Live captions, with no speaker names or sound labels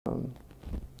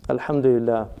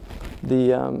Alhamdulillah.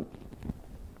 The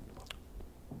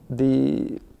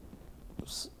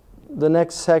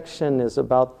next section is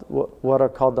about what are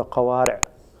called the qawari'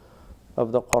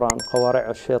 of the Quran, qawari'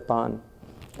 al-shaytan.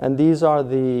 And these are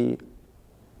the,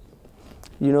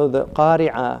 you know, the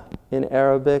qari'ah in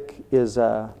Arabic is,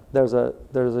 there's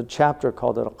a chapter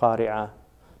called al-qari'ah,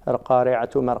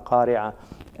 al-qari'atu mal-qari'ah.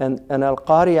 And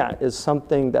al-qari'ah is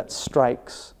something that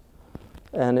strikes.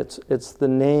 And it's the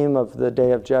name of the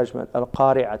Day of Judgment,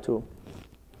 al-qari'atu.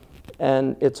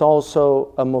 And it's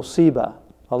also a musibah.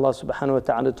 Allah subhanahu wa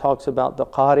ta'ala talks about the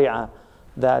qari'ah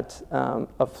that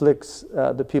afflicts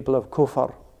the people of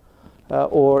kufr,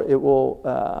 or it will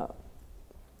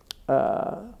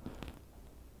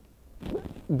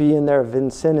be in their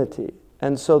vicinity.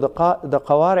 And so the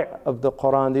qawari' of the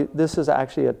Quran, this is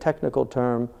actually a technical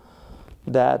term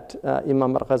that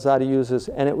Imam al-Ghazali uses,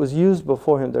 and it was used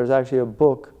before him. There's actually a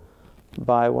book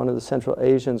by one of the Central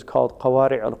Asians called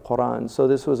Qawari' al-Quran. So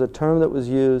this was a term that was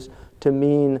used to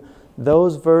mean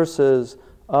those verses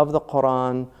of the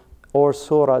Quran or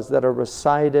surahs that are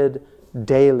recited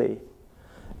daily.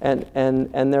 And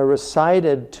they're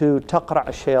recited to taqra'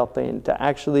 shayateen, to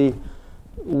actually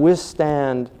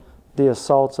withstand the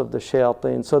assaults of the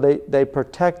shayateen. So they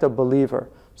protect a believer.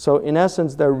 So in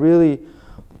essence, they're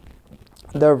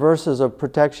verses of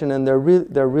protection, and they're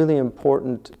really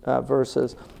important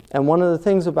verses. And one of the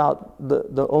things about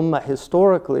the ummah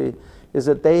historically is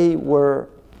that they were,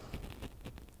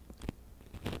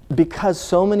 because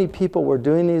so many people were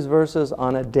doing these verses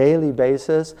on a daily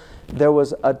basis, there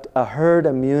was a herd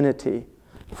immunity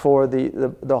for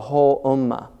the whole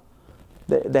ummah.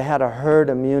 They had a herd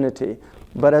immunity.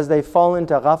 But as they fall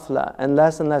into ghafla and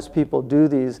less people do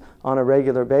these on a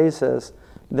regular basis,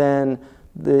 then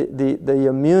the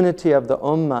immunity of the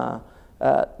ummah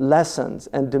lessens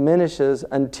and diminishes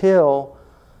until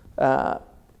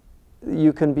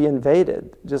you can be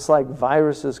invaded. Just like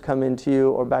viruses come into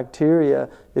you or bacteria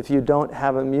if you don't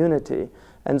have immunity.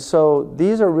 And so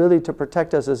these are really to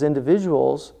protect us as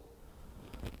individuals.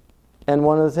 And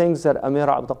one of the things that Amir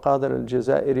Abdul Qadir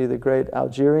al-Jazairi, the great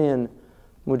Algerian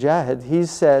mujahid, he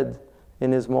said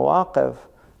in his mawaqif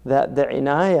that the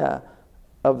inayah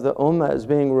of the ummah is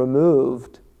being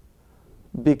removed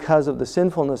because of the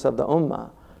sinfulness of the ummah.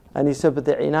 And he said, but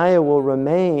the inayah will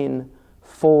remain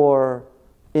for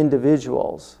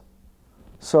individuals.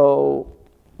 So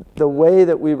the way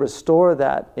that we restore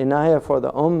that inayah for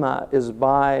the ummah is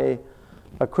by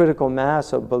a critical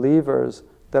mass of believers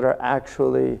that are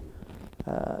actually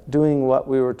doing what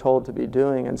we were told to be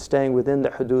doing and staying within the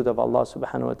hudud of Allah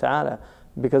subhanahu wa ta'ala.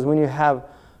 Because when you have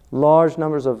large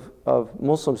numbers of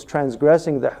Muslims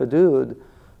transgressing the hudud,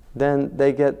 then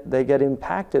they get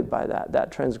impacted by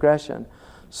that transgression.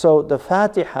 So the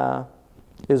Fatiha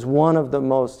is one of the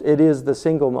most, it is the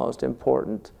single most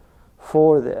important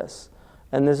for this.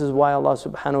 And this is why Allah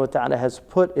subhanahu wa ta'ala has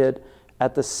put it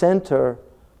at the center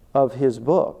of His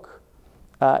book.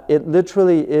 It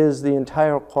literally is the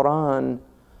entire Quran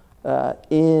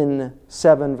in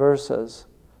 7 verses.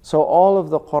 So all of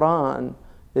the Quran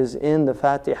is in the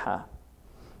Fatiha.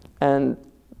 And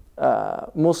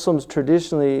Muslims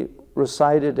traditionally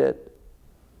recited it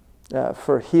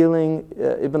for healing.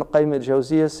 Ibn Qayyim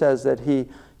al-Jawziyah says that he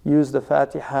used the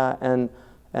Fatiha and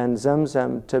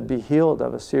Zamzam to be healed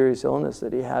of a serious illness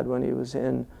that he had when he was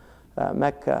in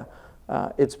Mecca.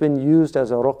 It's been used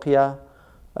as a ruqya,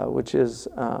 which is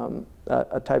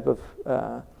a type of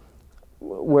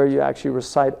where you actually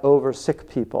recite over sick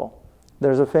people.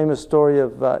 There's a famous story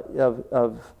of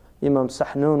Imam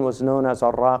Sahnun was known as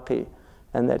a raqi,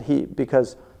 and that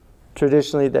because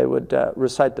traditionally they would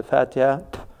recite the Fatiha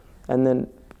and then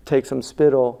take some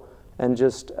spittle and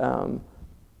just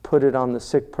put it on the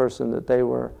sick person that they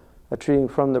were treating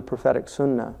from the prophetic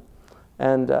sunnah.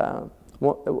 And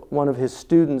one of his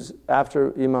students,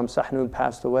 after Imam Sahnun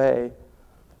passed away,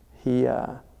 he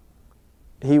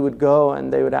would go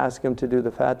and they would ask him to do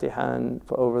the Fatiha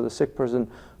over the sick person.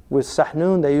 With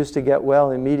Sahnun, they used to get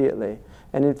well immediately.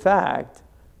 And in fact,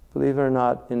 believe it or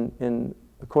not,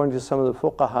 according to some of the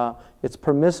fuqaha, it's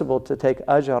permissible to take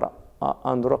ajr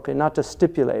on ruqya, not to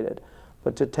stipulate it,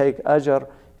 but to take ajr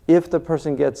if the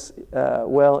person gets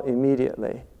well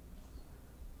immediately,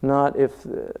 not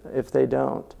if they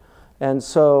don't. And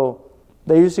so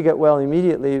they used to get well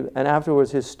immediately, and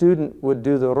afterwards his student would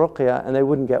do the ruqya and they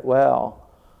wouldn't get well.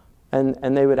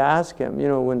 And they would ask him, you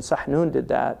know, when Sahnun did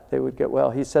that, they would get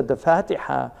well. He said the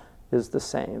Fatiha is the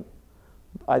same.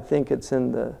 I think it's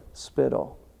in the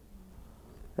spittle.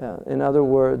 In other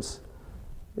words,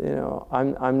 you know,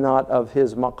 I'm not of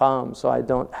his maqam, so I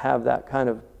don't have that kind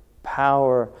of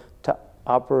power to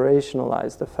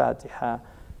operationalize the Fatiha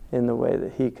in the way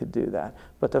that he could do that.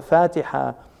 But the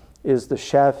Fatiha is the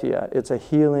Shafia. It's a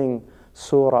healing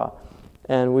surah,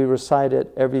 and we recite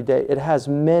it every day. It has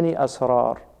many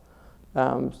asrar.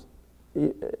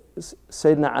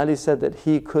 Sayyidina Ali said that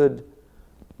he could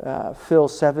fill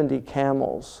 70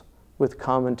 camels with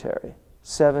commentary.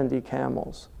 70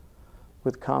 camels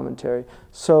with commentary.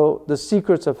 So the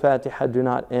secrets of Fatiha do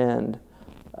not end.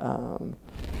 And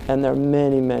there are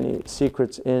many, many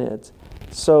secrets in it.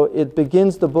 So it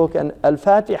begins the book, and Al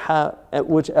Fatiha,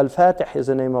 which Al Fatih is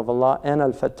the name of Allah, and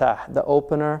Al Fatah, the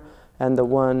opener, and the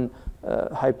one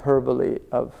hyperbole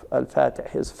of Al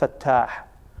Fatih is Fatah.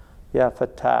 Ya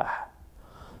Fatah.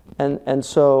 And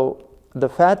so the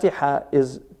Fatiha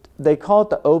is, they call it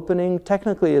the opening.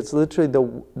 Technically, it's literally the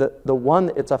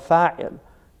one. It's a fa'il.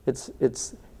 It's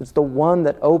the one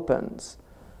that opens.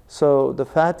 So the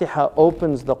Fatiha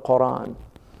opens the Quran,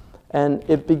 and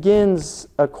it begins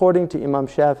according to Imam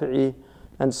Shafi'i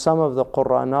and some of the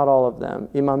Qurra, not all of them.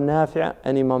 Imam Nafi'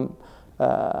 and Imam,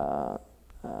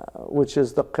 which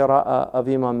is the qira'ah of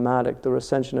Imam Malik, the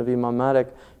recension of Imam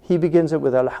Malik. He begins it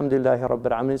with Alhamdulillahi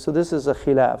Rabbil Alamin. So this is a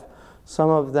khilaf. Some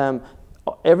of them,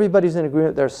 everybody's in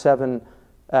agreement. There's 7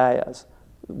 ayahs.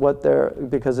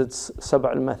 Because it's Sab'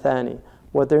 al-Mathani.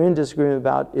 What they're in disagreement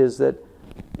about is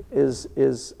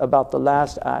about the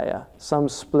last ayah. Some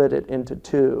split it into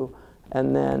 2,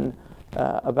 and then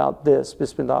about this,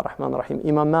 Bismillah ar-Rahman ar-Rahim.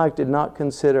 Imam Malik did not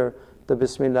consider the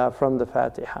Bismillah from the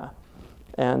Fatiha,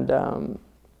 and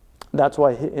that's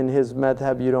why in his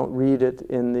madhab you don't read it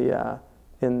in the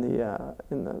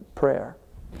prayer.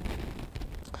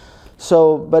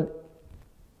 So, but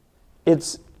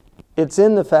it's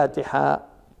in the Fatiha,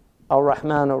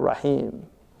 ar-Rahman ar-Rahim.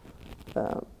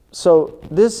 So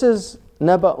this is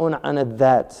naba'un an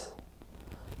ad-dhat.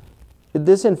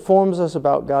 This informs us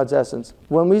about God's essence.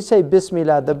 When we say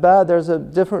Bismillah, the ba, there's a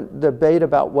different debate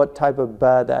about what type of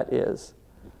ba that is.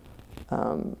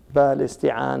 Ba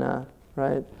al-isti'ana,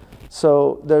 right?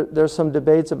 So there's some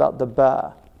debates about the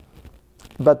ba.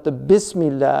 But the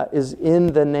Bismillah is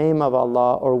in the name of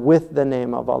Allah, or with the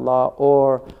name of Allah,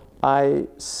 or I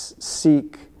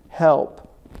seek help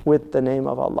with the name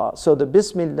of Allah. So the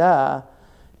Bismillah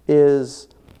is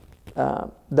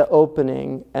the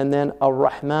opening, and then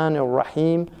Ar-Rahman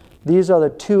Ar-Rahim. These are the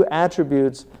 2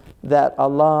 attributes that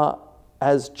Allah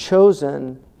has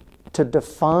chosen to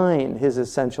define His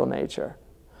essential nature.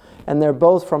 And they're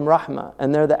both from Rahmah,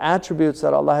 and they're the attributes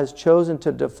that Allah has chosen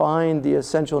to define the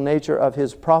essential nature of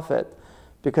His Prophet,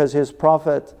 because His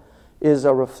Prophet is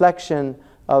a reflection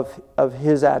of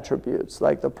His attributes.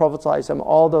 Like the Prophet ﷺ,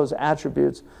 all those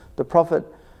attributes, the Prophet,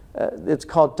 it's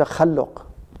called takhalluq,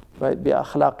 right? Bi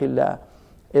akhlaqillah.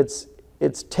 It's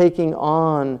taking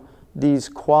on these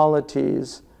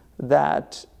qualities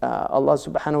that Allah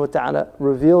subhanahu wa ta'ala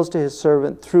reveals to His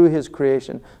servant through His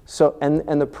creation. So,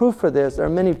 and the proof for this, there are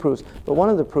many proofs, but one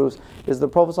of the proofs is the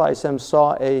Prophet ﷺ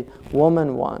saw a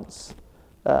woman once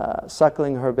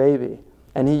suckling her baby,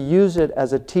 and he used it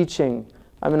as a teaching.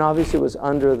 I mean, obviously it was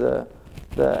under the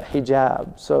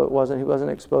hijab, so he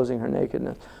wasn't exposing her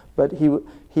nakedness. But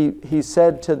he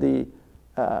said to the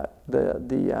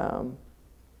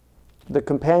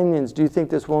companions, "Do you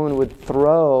think this woman would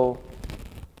throw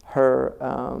her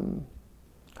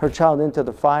child into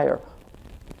the fire?"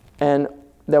 And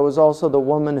there was also the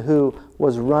woman who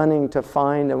was running to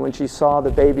find, and when she saw the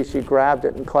baby, she grabbed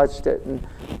it and clutched it, and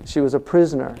she was a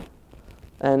prisoner.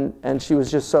 And she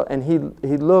was just so, and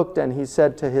he looked and he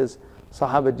said to his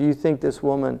Sahaba, "Do you think this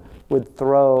woman would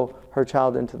throw her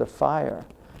child into the fire?"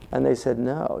 And they said,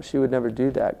 "No, she would never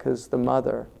do that, because the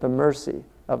mercy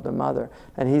of the mother."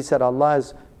 And he said, Allah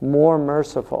is more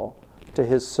merciful to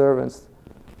His servants.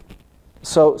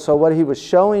 So what he was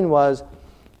showing was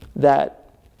that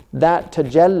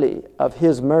tajalli of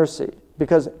His mercy,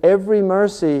 because every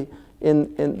mercy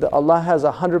Allah has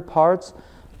 100 parts.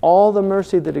 All the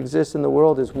mercy that exists in the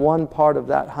world is one part of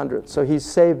that 100. So He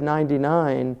saved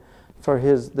 99 for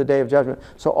the Day of Judgment.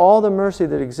 So all the mercy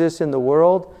that exists in the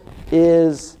world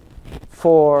is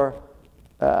for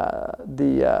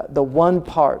the one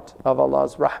part of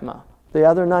Allah's rahmah. The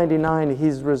other 99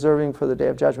 He's reserving for the Day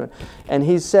of Judgment. And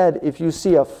He said, if you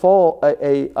see a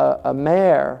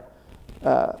mare,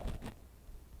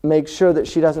 make sure that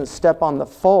she doesn't step on the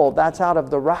foal. That's out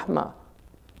of the rahmah.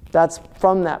 That's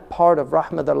from that part of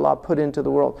rahmah that Allah put into the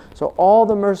world. So all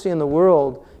the mercy in the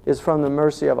world is from the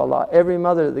mercy of Allah. Every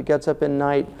mother that gets up at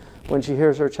night when she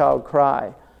hears her child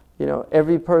cry,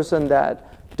 every person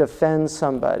that defends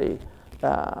somebody,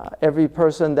 every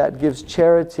person that gives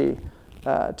charity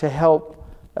to help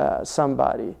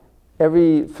somebody,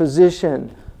 every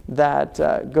physician that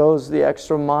goes the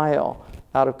extra mile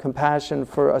out of compassion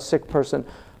for a sick person,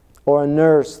 or a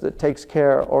nurse that takes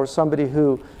care, or somebody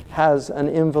who has an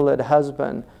invalid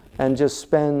husband and just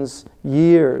spends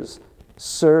years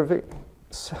serving.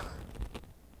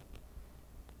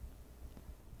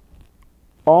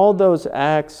 All those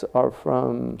acts are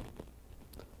from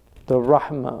the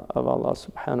rahmah of Allah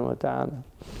subhanahu wa ta'ala.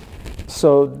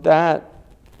 So that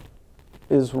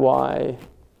is why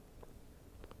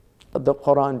the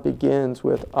Quran begins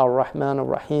with Ar-Rahman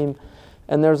Ar-Rahim.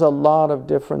 And there's a lot of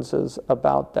differences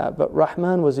about that. But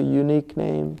Rahman was a unique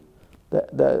name.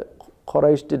 The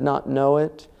Quraysh did not know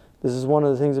it. This is one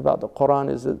of the things about the Quran,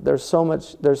 is that there's so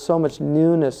much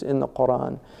newness in the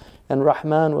Quran. And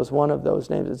Rahman was one of those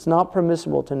names. It's not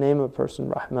permissible to name a person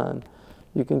Rahman.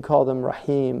 You can call them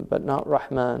Rahim, but not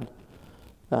Rahman.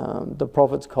 The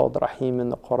Prophet's called Rahim in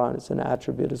the Quran. It's an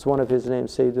attribute. It's one of his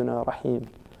names, Sayyiduna Rahim.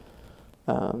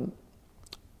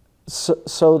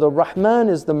 So the Rahman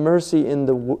is the mercy in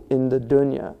the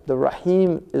dunya. The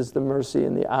Rahim is the mercy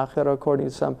in the akhirah, according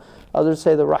to some. Others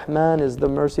say the Rahman is the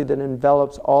mercy that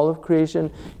envelops all of creation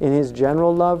in his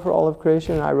general love for all of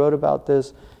creation. I wrote about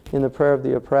this in the prayer of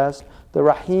the oppressed. The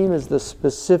Rahim is the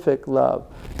specific love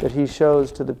that he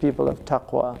shows to the people of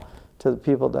taqwa, to the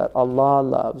people that Allah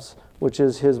loves, which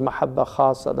is his mahabba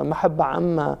khasa. The mahabba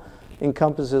amma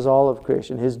encompasses all of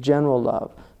creation. His general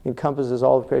love encompasses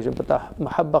all of creation, but the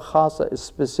mahabba khasa is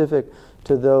specific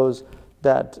to those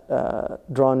that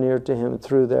draw near to him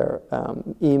through their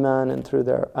iman and through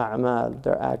their a'mal,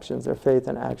 their actions, their faith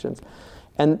and actions.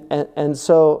 And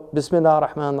so, Bismillah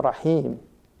ar-Rahman ar-Rahim,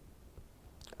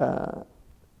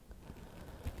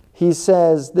 he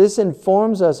says, this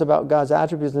informs us about God's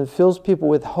attributes and fills people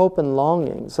with hope and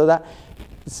longing. So that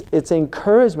it's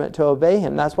encouragement to obey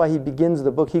him. That's why he begins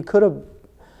the book. He could have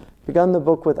begun the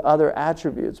book with other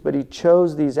attributes, but he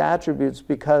chose these attributes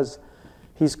because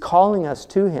he's calling us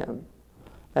to him.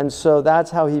 And so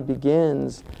that's how he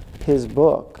begins his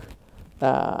book.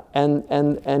 And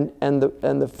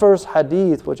the first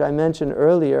hadith, which I mentioned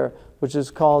earlier, which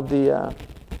is called the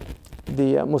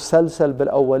Musalsal bil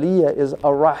Awwaliyya, is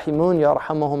Ar-Rahimun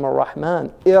yarhamuhum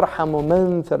ar-Rahman irhamu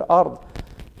man fil ard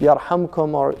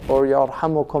yarhamkum or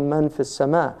yarhamukum man fis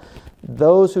sama.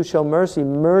 Those who show mercy,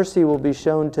 mercy will be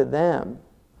shown to them.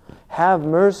 Have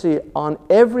mercy on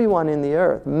everyone in the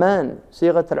earth. Man,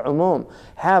 sighat al-umum.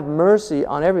 Have mercy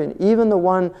on everyone. Even the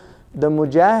one, the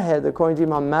mujahid, according to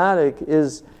Imam Malik,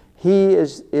 is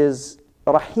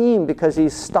rahim because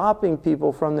he's stopping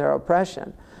people from their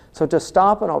oppression. So to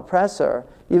stop an oppressor,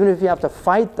 even if you have to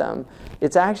fight them,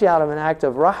 it's actually out of an act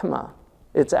of rahmah.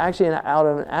 It's actually out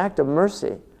of an act of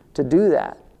mercy to do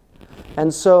that.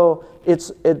 And so this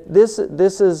is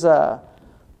the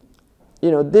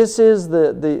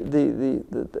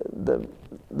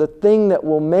thing that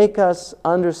will make us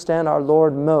understand our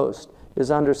Lord most,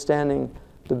 is understanding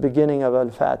the beginning of Al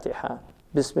Fatiha,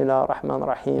 Bismillah ar-Rahman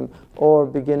ar-Rahim, or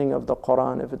beginning of the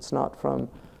Quran if it's not from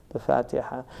the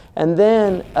Fatiha. And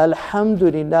then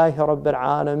Alhamdulillahi Rabbil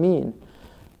Alameen.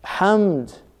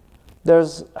 Hamd.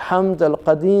 There's Hamd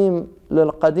al-Qadim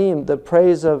lil-Qadim, the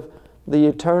praise of the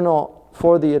eternal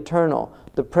for the eternal,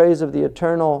 the praise of the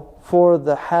eternal for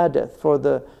the hadith, for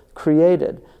the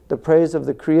created, the praise of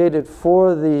the created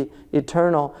for the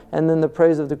eternal, and then the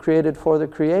praise of the created for the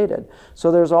created.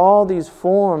 So there's all these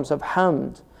forms of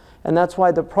hamd. And that's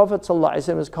why the Prophet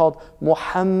ﷺ is called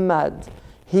Muhammad.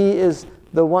 He is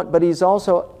the one, but he's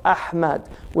also Ahmad,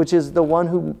 which is the one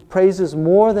who praises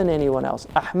more than anyone else.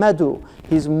 Ahmadu,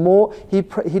 he's more, he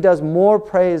does more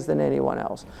praise than anyone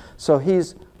else. So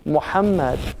he's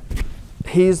Muhammad,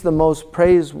 he's the most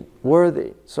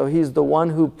praiseworthy. So he's the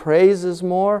one who praises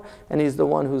more, and he's the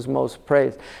one who's most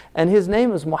praised. And his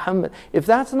name is Muhammad. If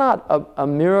that's not a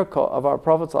miracle of our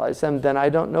Prophet ﷺ, then I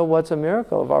don't know what's a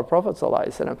miracle of our Prophet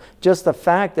ﷺ. Just the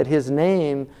fact that his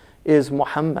name is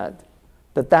Muhammad,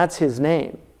 that's his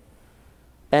name.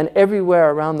 And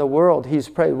everywhere around the world he's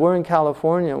praised. We're in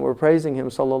California and we're praising him,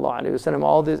 sallallahu alaihi wasallam.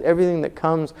 All this, everything that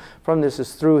comes from this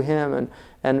is through him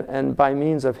and by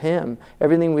means of him.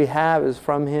 Everything we have is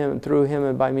from him, through him,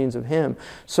 and by means of him.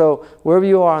 So wherever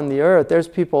you are on the earth, there's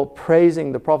people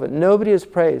praising the Prophet. Nobody is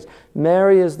praised.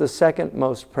 Mary is the second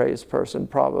most praised person,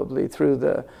 probably, through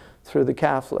the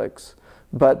Catholics.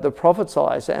 But the Prophet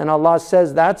ﷺ, and Allah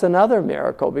says that's another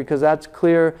miracle, because that's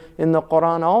clear in the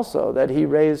Quran also, that he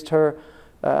raised her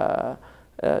to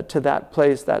that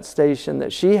place, that station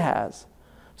that she has.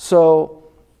 So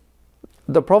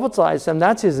the Prophet ﷺ,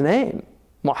 that's his name,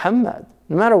 Muhammad.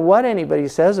 No matter what anybody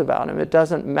says about him, it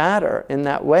doesn't matter in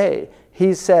that way.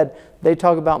 He said, they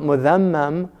talk about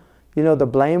mudhammam, the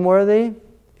blameworthy.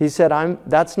 He said,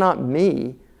 that's not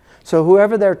me. So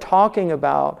whoever they're talking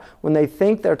about, when they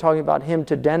think they're talking about him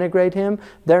to denigrate him,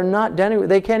 they're not denigrating.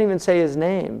 They can't even say his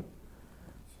name.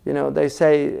 You know, they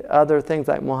say other things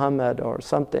like Muhammad or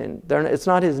something. It's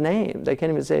not his name. They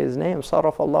can't even say his name.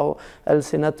 صَرَفَ اللَّهُ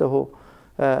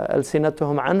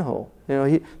أَلْسِنَتُهُمْ عَنْهُ. You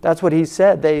know, that's what he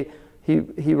said.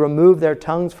 He removed their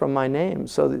tongues from my name,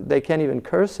 so they can't even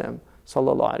curse him.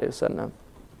 Sallallahu Alaihi Wasallam.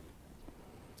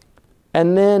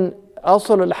 And then,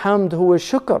 أَصْلُ الْحَمْدُ هُوَ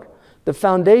الشُّكْرُ. The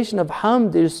foundation of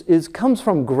hamd comes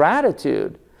from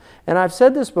gratitude. And I've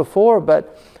said this before,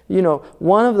 but you know,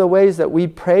 one of the ways that we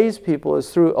praise people is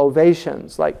through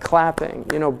ovations, like clapping,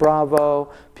 you know,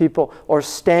 bravo, people, or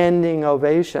standing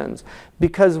ovations.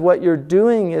 Because what you're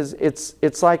doing is,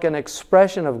 it's like an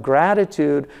expression of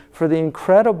gratitude for the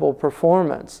incredible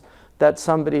performance that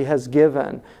somebody has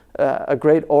given, a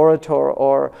great orator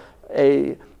or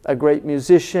a great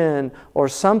musician or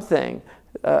something,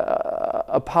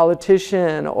 a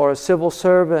politician or a civil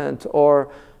servant or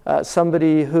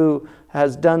somebody who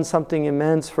has done something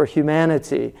immense for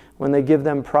humanity. When they give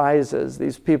them prizes,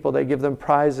 these people, they give them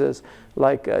prizes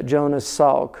like Jonas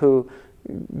Salk, who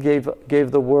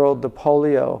gave the world the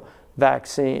polio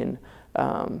vaccine,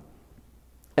 and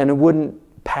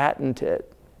wouldn't patent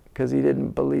it because he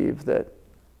didn't believe that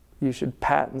you should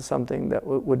patent something that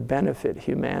would benefit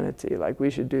humanity. Like we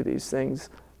should do these things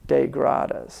de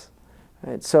gratis.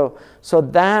 Right? So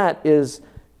that is,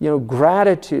 you know,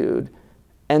 gratitude.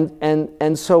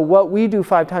 And so what we do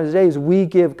 5 times a day is we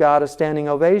give God a standing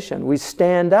ovation. We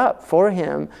stand up for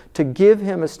him to give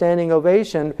him a standing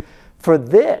ovation for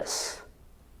this.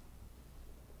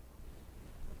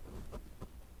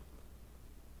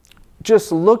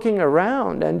 Just looking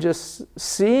around and just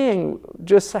seeing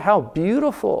just how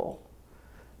beautiful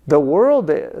the world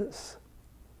is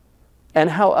and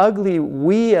how ugly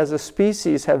we as a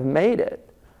species have made it.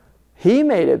 He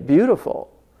made it beautiful.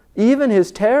 Even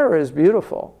his terror is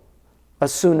beautiful. A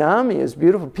tsunami is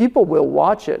beautiful. People will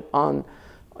watch it on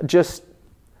just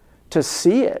to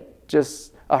see it.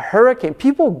 Just a hurricane.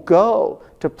 People go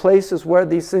to places where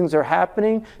these things are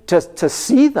happening to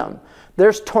see them.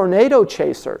 There's tornado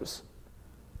chasers.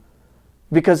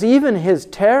 Because even his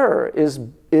terror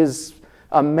is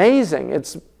amazing.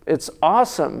 It's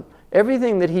awesome.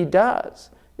 Everything that he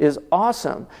does is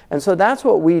awesome. And so that's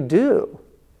what we do.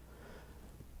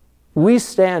 We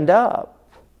stand up.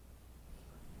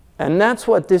 And that's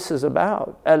what this is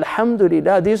about.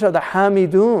 Alhamdulillah, these are the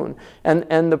Hamidun.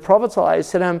 And the Prophet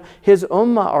ﷺ, his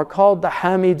ummah are called the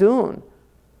Hamidun.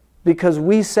 Because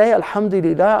we say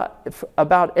Alhamdulillah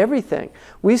about everything.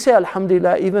 We say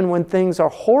Alhamdulillah even when things are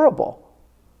horrible.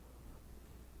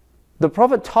 The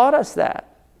Prophet taught us that.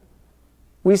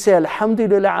 We say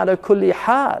Alhamdulillah ala kulli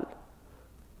hal.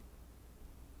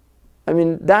 I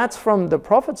mean, that's from the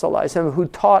Prophet ﷺ, who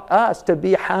taught us to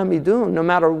be Hamidun. No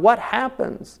matter what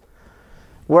happens,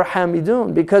 we're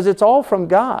Hamidun, because it's all from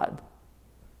God.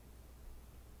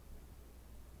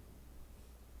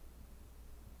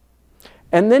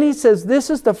 And then he says, this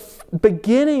is the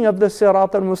beginning of the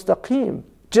Sirat al-Mustaqim.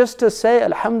 Just to say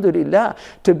Alhamdulillah,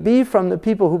 to be from the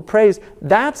people who praise,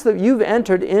 you've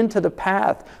entered into the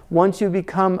path once you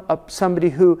become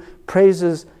somebody who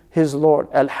praises his Lord.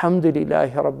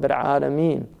 Alhamdulillahi Rabbil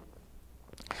Alameen.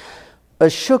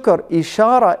 Ash-shukr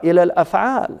ishara ila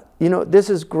al-af'al. You know, this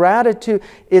is gratitude.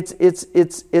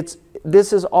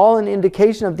 This is all an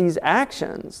indication of these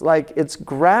actions. Like, it's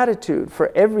gratitude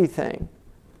for everything.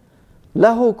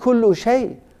 Lahu kullu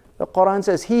shay. The Quran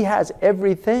says he has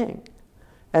everything.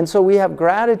 And so we have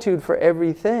gratitude for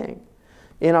everything,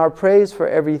 in our praise for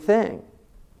everything.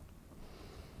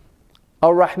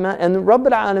 Ar-Rahman, and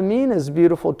Rabbil Alameen is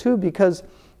beautiful too, because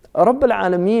Rabbil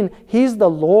Alameen, he's the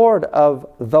Lord of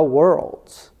the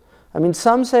worlds. I mean,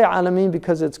 some say Alameen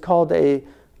because it's called a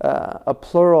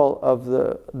plural of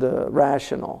the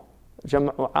rational,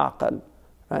 Jam'u Aqal,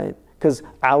 right? Because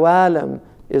Awalam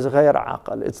is Ghayr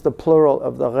Aqal. It's the plural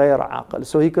of the Ghayr Aqal.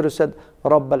 So he could have said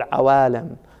Rabbil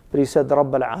Awalam, but he said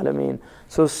Rabbil Alameen.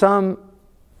 So some,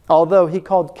 although he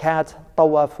called cats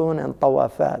Tawafun and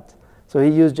Tawafat, so he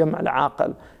used Jam'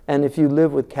 al-Aqal. And if you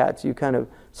live with cats, you kind of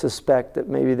suspect that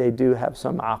maybe they do have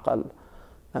some aqal,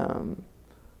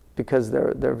 because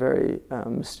they're very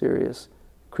mysterious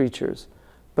creatures.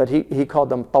 But he called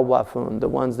them tawafun, the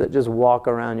ones that just walk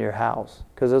around your house,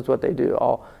 because that's what they do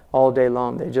all day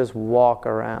long. They just walk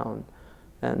around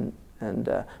and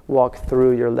walk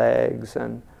through your legs.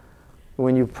 And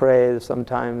when you pray,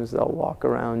 sometimes they'll walk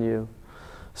around you.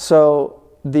 So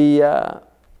the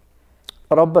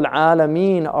Rabbul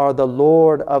Alameen are the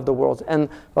Lord of the worlds. And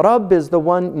Rabb is the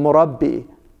one, Murabbi.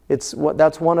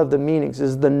 That's one of the meanings,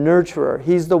 is the nurturer.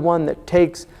 He's the one that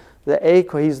takes The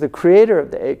acorn, he's the creator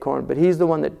of the acorn, but he's the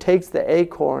one that takes the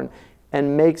acorn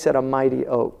and makes it a mighty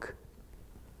oak.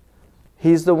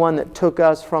 He's the one that took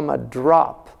us from a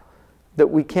drop that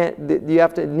we can't, that you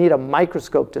have to need a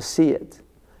microscope to see it.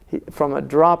 From a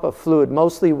drop of fluid,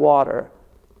 mostly water,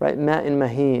 right? Ma'in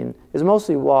mahin is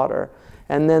mostly water,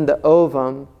 and then the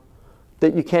ovum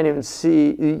that you can't even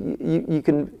see. You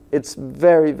can. It's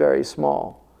very, very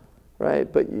small, right?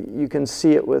 But you can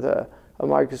see it with a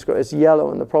microscope. It's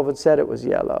yellow, and the Prophet said it was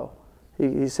yellow.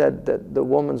 He said that the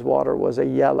woman's water was a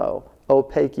yellow,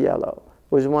 opaque yellow.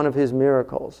 It was one of his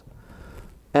miracles,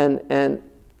 and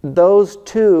those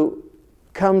two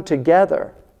come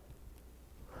together.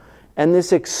 And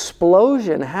this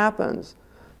explosion happens,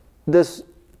 this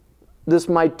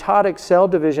mitotic cell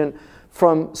division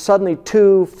from suddenly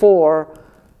 2, 4,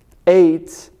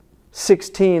 8,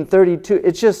 16, 32.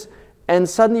 It's just, and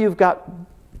suddenly you've got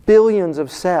billions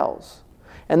of cells.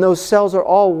 And those cells are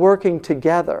all working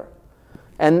together.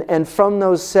 And from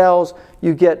those cells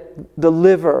you get the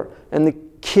liver and the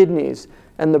kidneys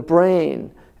and the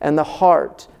brain and the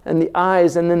heart and the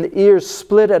eyes, and then the ears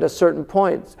split at a certain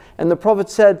point. And the Prophet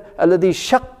said, الَّذِي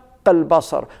شَقَّ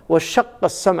الْبَصَرِ وَشَقَّ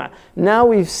السَّمْعِ. Now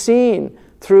we've seen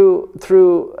through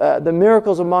the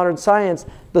miracles of modern science,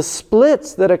 the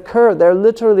splits that occur, they're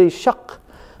literally shaq,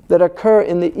 that occur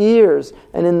in the ears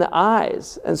and in the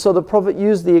eyes. And so the Prophet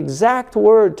used the exact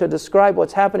word to describe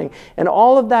what's happening. And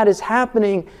all of that is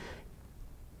happening,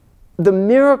 the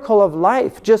miracle of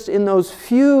life, just in those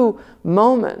few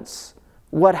moments.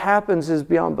 What happens is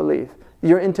beyond belief.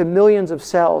 You're into millions of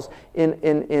cells in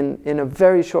a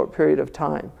very short period of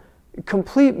time.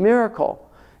 Complete miracle.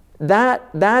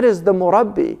 That is the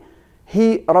murabbi.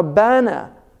 He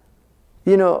Rabbana,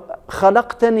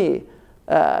 خلقتني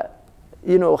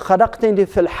خلقتني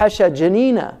في الحشا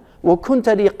جنينا وكنت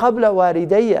لي قبل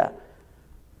والدي.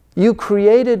 You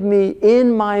created me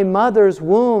in my mother's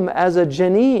womb as a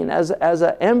janeen, as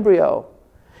an embryo,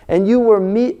 and you were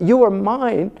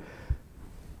mine.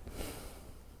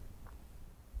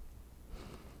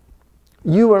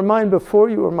 You were mine before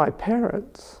you were my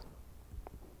parents.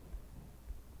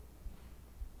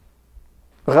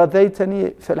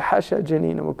 غذيتني في الحشا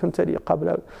جنينا وكنت لي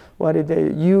قبل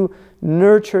والدي. You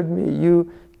nurtured me.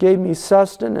 You gave me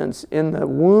sustenance in the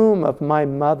womb of my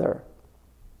mother.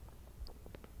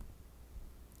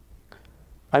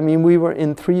 I mean, we were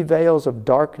in 3 veils of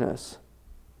darkness.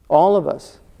 All of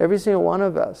us, every single one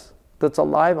of us that's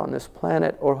alive on this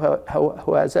planet, or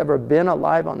who has ever been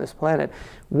alive on this planet,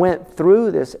 went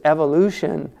through this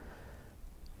evolution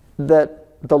that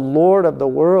the Lord of the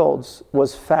worlds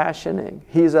was fashioning.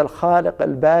 He's al-Khaliq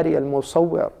al-Bari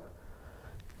al-Musawwir.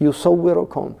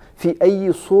 يُصَوِّرُكُمْ فِي أَيِّ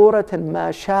صُورَةٍ مَا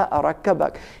شَاءَ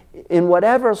رَكَّبَكَ. In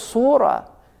whatever surah,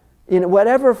 in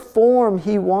whatever form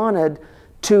He wanted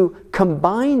to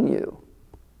combine you.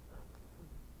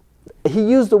 He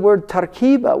used the word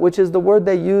tarkiba, which is the word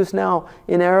they use now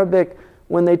in Arabic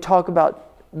when they talk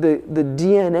about the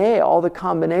DNA, all the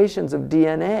combinations of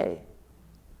DNA.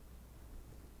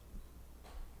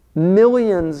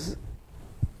 Millions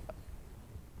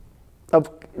of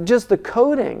just the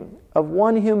coding of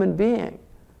one human being.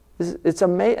 It's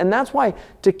amazing. And that's why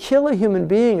to kill a human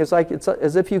being is like it's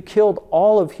as if you killed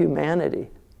all of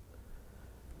humanity.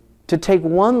 To take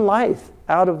one life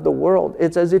out of the world,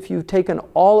 it's as if you've taken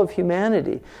all of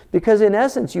humanity, because in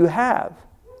essence you have.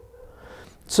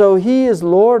 So He is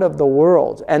Lord of the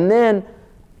world. And then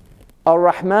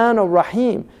Ar-Rahman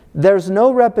Ar-Rahim, there's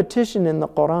no repetition in the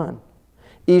Quran.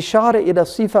 إشارة إلى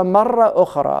صفة مرة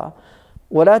أخرى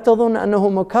ولا تظن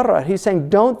أنه مكرر. He's saying,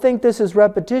 don't think this is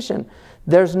repetition.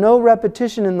 There's no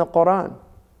repetition in the Quran.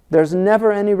 There's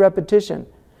never any repetition.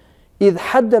 إذ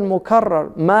حد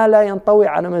المكرر ما لا ينطوي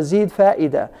على مزيد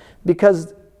فائدة.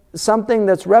 Because something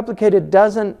that's replicated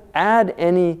doesn't add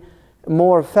any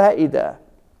more fa'idah.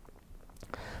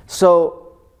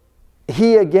 So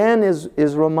He again is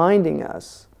reminding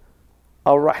us,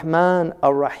 Ar-Rahman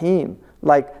Ar-Rahim,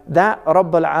 like that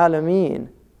Rabb al-Alameen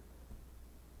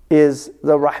is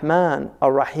the Rahman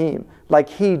Ar-Rahim, like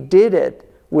He did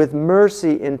it with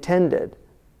mercy intended,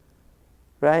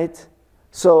 right?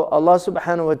 So Allah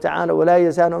subhanahu wa ta'ala, وَلَا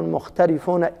يَزَالُونَ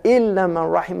مُخْتَرِفُونَ إِلَّا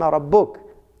مَنْ رَحِمَ رَبُّكَ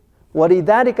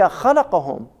وَلِذَلِكَ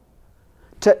خَلَقَهُم,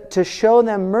 to show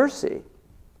them mercy.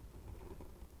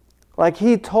 Like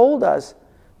He told us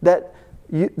that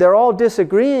they're all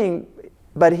disagreeing,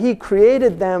 but He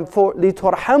created them for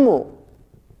لِتُرْحَمُوا.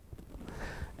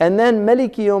 And then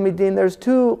Maliki Yawmiddin, there's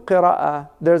 2 qira'ah,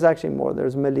 there's actually more,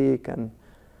 there's Malik,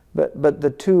 but the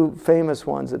 2 famous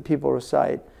ones that people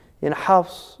recite. In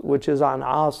Hafs, which is on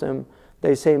Asim,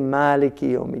 they say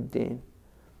Maliki Yawmiddin.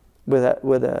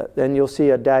 then you'll see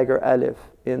a dagger alif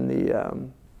in the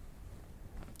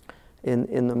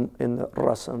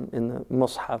rasam, in the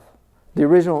mushaf. The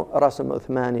original rasam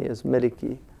Uthmani is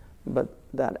Maliki, but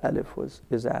that alif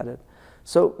is added.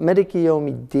 So Maliki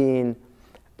Yawmi Deen,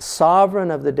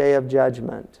 sovereign of the day of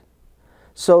judgment.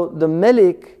 So the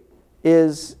Malik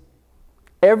is,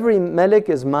 every Malik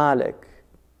is Malik,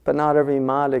 but not every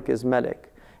Malik is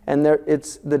Malik. And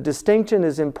the distinction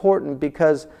is important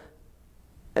because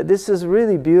this is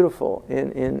really beautiful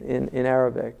in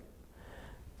Arabic.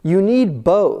 You need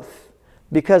both,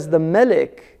 because the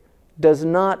Malik does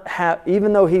not have,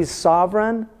 even though he's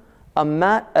sovereign, a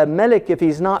Malik, if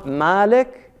he's not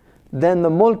Malik, then the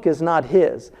mulk is not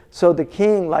his. So the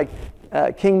king, like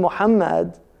King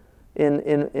Muhammad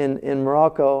in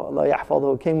Morocco, Allah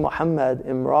yahfadhu, King Muhammad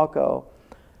in Morocco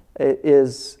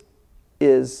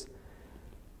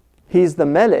he's the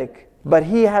Malik, but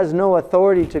he has no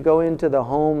authority to go into the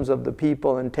homes of the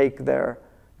people and take their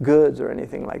goods or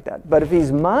anything like that. But if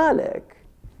he's Malik,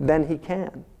 then he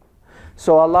can.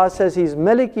 So Allah says he's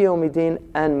Maliki Yawmiddin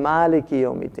and Maliki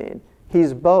Yawmiddin.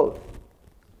 He's both.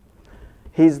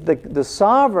 He's the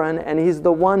sovereign, and he's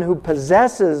the one who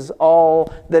possesses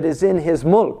all that is in his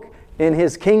mulk, in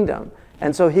his kingdom.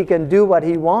 And so he can do what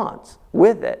he wants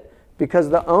with it, because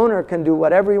the owner can do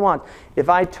whatever he wants. If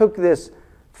I took this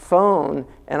phone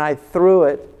and I threw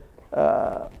it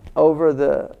over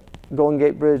the Golden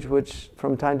Gate Bridge, which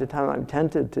from time to time I'm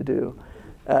tempted to do,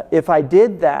 if I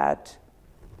did that,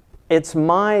 it's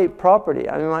my property.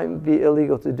 I mean, it might be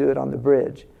illegal to do it on the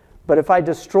bridge. But if I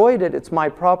destroyed it, it's my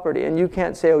property. And you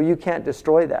can't say, oh, you can't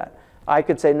destroy that. I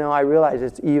could say, no, I realize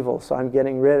it's evil, so I'm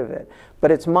getting rid of it.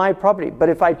 But it's my property. But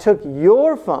if I took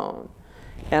your phone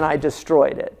and I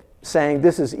destroyed it, saying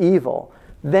this is evil,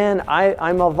 then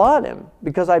I'm a zalim,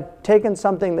 because I've taken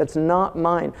something that's not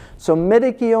mine. So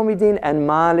Maliki Yawmiddin and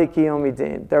Maliki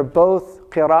Yawmiddin, they're both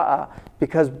qira'ah,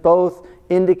 because both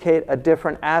indicate a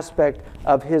different aspect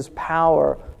of his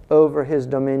power over his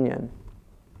dominion.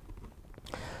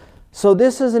 So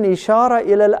this is an ishara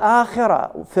ila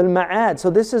al-akhirah fil ma'ad. So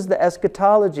this is the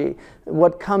eschatology,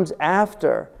 what comes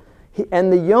after.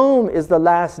 And the yom is the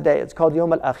last day. It's called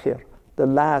Yom al-akhir, the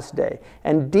last day.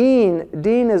 And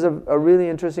Deen is a really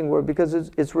interesting word, because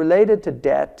it's related to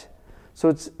debt. So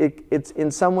it's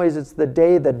in some ways it's the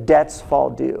day the debts fall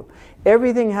due.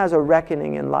 Everything has a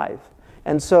reckoning in life.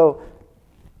 And so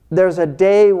there's a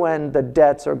day when the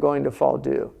debts are going to fall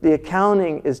due. The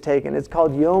accounting is taken. It's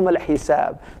called Yom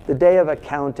al-Hisab, the day of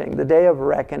accounting, the day of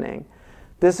reckoning.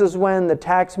 This is when the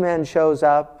taxman shows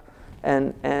up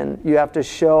and you have to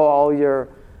show all your,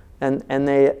 and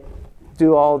they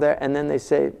do all their, and then they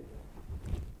say,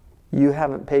 you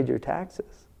haven't paid your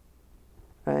taxes,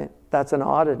 right? That's an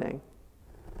auditing.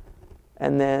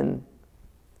 And then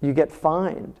you get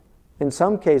fined. In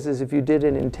some cases, if you did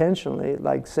it intentionally,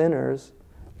 like sinners,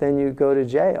 then you go to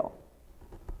jail.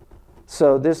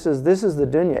 So this is the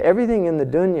dunya. Everything in the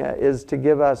dunya is to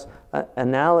give us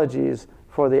analogies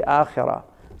for the akhirah.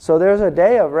 So there's a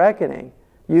day of reckoning.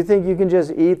 You think you can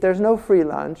just eat? There's no free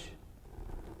lunch.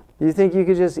 You think you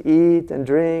could just eat and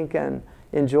drink and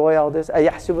enjoy all this?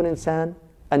 أَيَحْسِبُ الْإِنسَانُ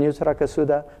أَنْ يُتْرَكَ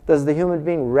سُدًى? Does the human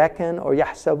being reckon, or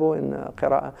يَحْسَبُ in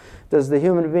qira'ah, does the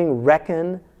human being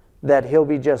reckon that he'll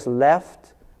be just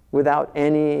left without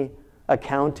any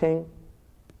accounting?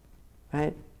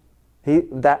 Right?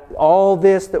 That all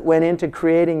this that went into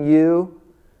creating you,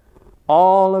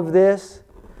 all of this,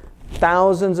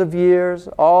 thousands of years,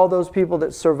 all those people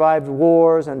that survived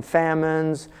wars and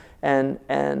famines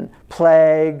and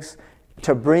plagues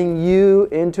to bring you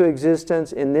into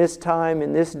existence in this time,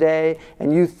 in this day,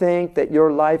 and you think that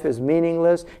your life is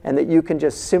meaningless and that you can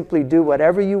just simply do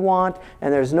whatever you want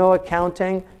and there's no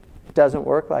accounting. It doesn't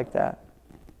work like that.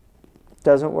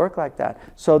 Doesn't work like that.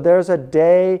 So there's a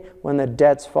day when the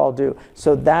debts fall due.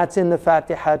 So that's in the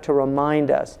Fatiha to remind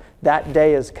us that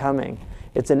day is coming.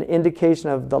 It's an indication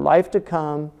of the life to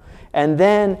come. And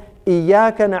then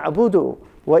إِيَّاكَ نَعْبُدُ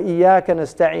وَإِيَّاكَ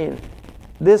نَسْتَعِينُ.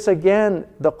 This again,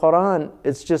 the Quran,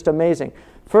 it's just amazing.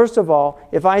 First of all,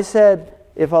 if Allah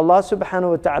subhanahu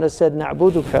wa ta'ala said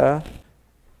نَعْبُدُكَ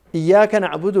إِيَّاكَ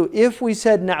نَعْبُدُ, if we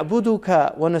said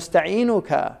نَعْبُدُكَ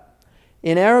وَنَسْتَعِينُكَ,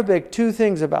 in Arabic, two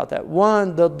things about that.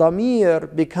 One, the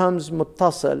damir becomes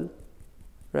muttasil,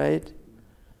 right?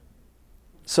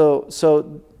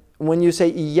 So when you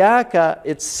say iyaka,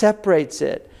 it separates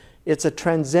it. It's a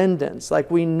transcendence.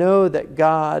 Like we know that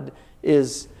God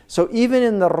is. So even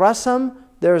in the rasam,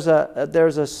 there's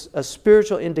a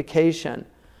spiritual indication.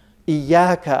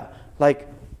 Iyaka, like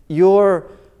you're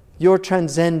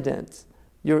transcendent.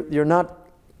 You're not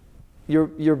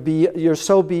you're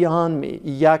so beyond me,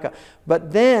 iyaka.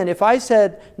 But then if I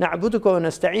said na'buduka wa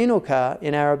nasta'inuka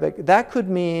in Arabic, that could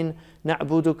mean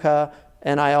na'buduka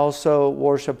and I also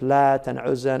worship Lat and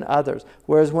Uzza and others.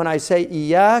 Whereas when I say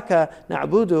iyaka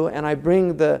na'budu and I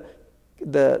bring the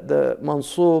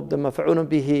mansub, the maf'ulun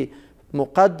bihi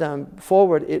muqaddam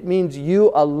forward, it means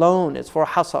you alone. It's for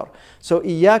hasar. So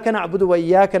iyaka na'budu wa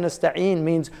iyaka nasta'in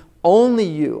means only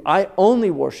you. I only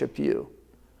worship you.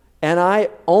 And I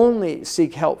only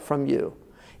seek help from you.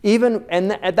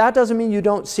 And that doesn't mean you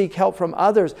don't seek help from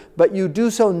others, but you do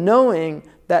so knowing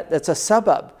that it's a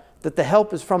sabab, that the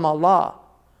help is from Allah.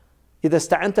 إِذَا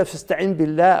اسْتَعَنْتَ فَاسْتَعِنْ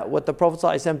بِاللَّهِ, what the Prophet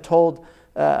ﷺ told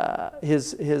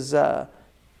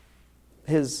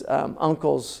his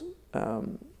uncle's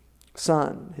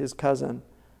son, his cousin.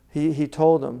 He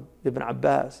told him, Ibn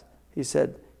Abbas, he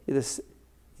said, إِذَا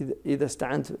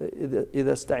اسْتَعِنْ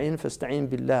فَاسْتَعِنْ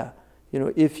بِاللَّهِ. You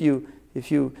know, if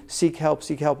you seek help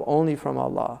only from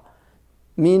Allah.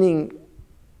 Meaning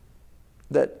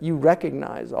that you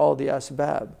recognize all the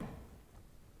asbab.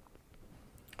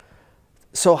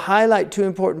 So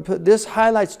this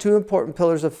highlights two important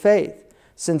pillars of faith.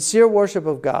 Sincere worship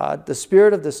of God, the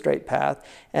spirit of the straight path,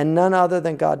 and none other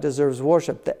than God deserves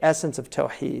worship, the essence of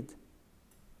Tawheed.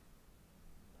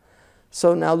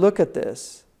 So now look at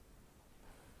this.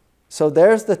 So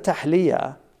there's the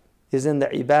tahliyah, is in the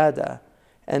ibadah,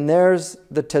 and there's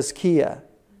the tazkiyah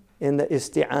in the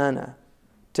isti'ana.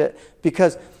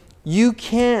 Because you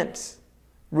can't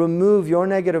remove your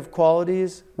negative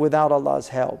qualities without Allah's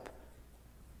help.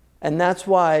 And that's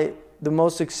why the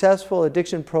most successful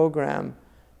addiction program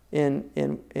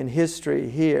in history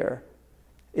here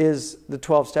is the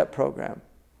 12-step program,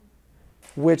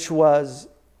 which was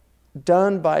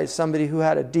done by somebody who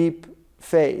had a deep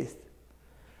faith.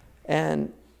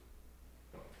 And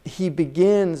he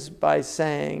begins by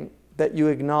saying that you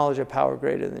acknowledge a power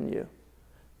greater than you.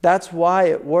 That's why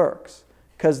it works,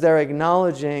 because they're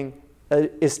acknowledging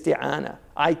isti'ana.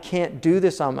 I can't do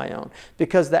this on my own.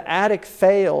 Because the addict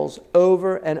fails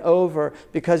over and over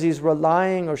because he's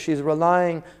relying or she's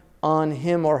relying on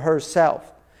him or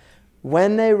herself.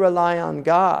 When they rely on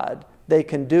God, they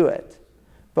can do it.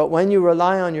 But when you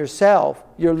rely on yourself,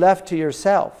 you're left to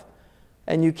yourself.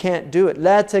 And you can't do it.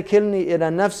 لا تكلني إلى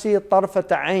نفسي طرفة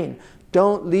عين.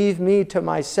 Don't leave me to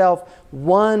myself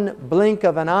one blink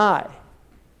of an eye.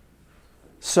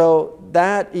 So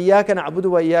that إياك نعبد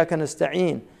وإياك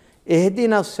نستعين.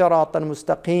 اهدنا الصراط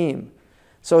المستقيم.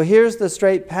 So here's the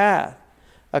straight path.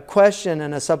 A question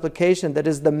and a supplication that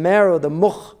is the marrow, the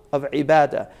mukh of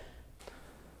ibadah.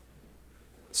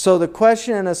 So the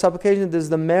question and a supplication is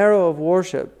the marrow of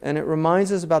worship, and it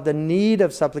reminds us about the need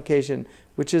of supplication,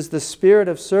 which is the spirit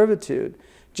of servitude.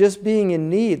 Just being in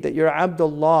need, that you're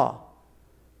Abdullah,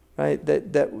 right?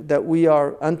 That we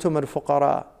are antum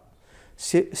al-fuqara.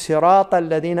 صراط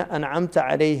الذين أنعمت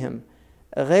عليهم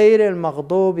غير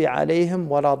المغضوب عليهم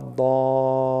ولا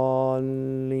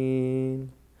الضالين.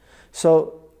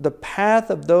 So the path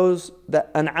of those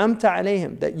that أنعمت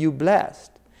عليهم, that you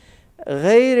blessed,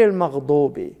 غير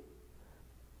المغضوب,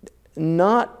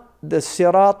 not the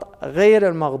sirat غير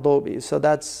المغضوب. So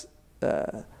that's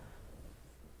the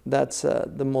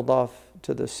mudaf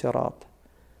to the sirat,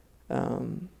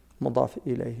 mudaf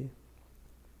إليه,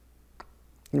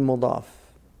 المضاف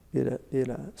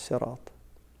إلى sirat.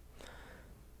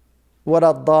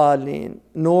 ولا الضالين,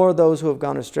 nor those who have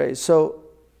gone astray. So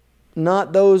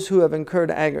not those who have incurred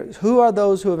anger. Who are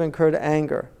those who have incurred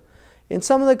anger? In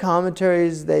some of the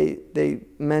commentaries, they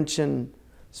mention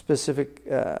specific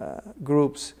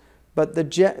groups, but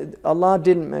Allah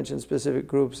didn't mention specific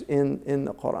groups in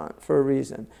the Quran for a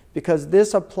reason. Because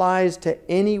this applies to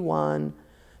anyone.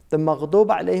 The maghdub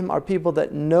alayhim are people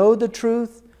that know the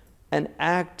truth and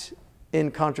act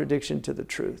in contradiction to the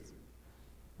truth.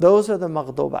 Those are the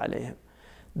maghdub alayhim.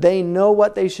 They know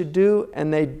what they should do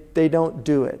and they don't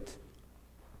do it.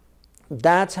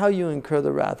 That's how you incur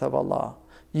the wrath of Allah.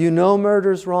 You know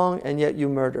murder is wrong and yet you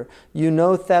murder. You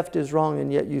know theft is wrong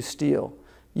and yet you steal.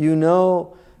 You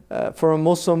know, for a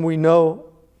Muslim, we know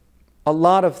a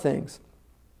lot of things.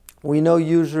 We know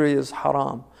usury is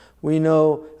haram. We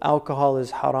know alcohol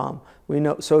is haram. We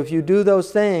know, so if you do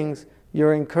those things,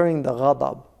 you're incurring the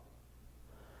ghadab.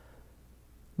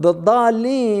 The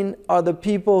dhalin are the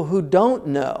people who don't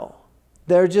know.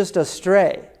 They're just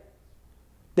astray.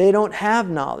 They don't have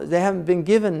knowledge. They haven't been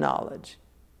given knowledge.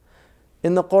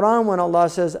 In the Quran, when Allah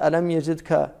says, Alam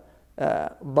yajidka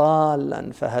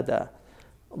dhalan fahada,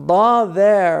 Dal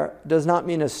there does not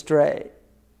mean astray.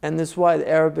 And this is why the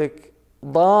Arabic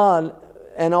Dal,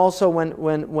 and also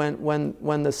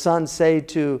when the sons say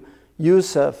to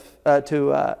Yusuf,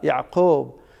 to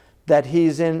Yaqub, that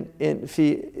he's in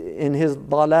his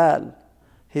dalal,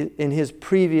 in his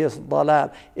previous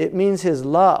dalal. It means his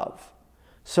love.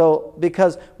 So,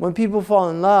 because when people fall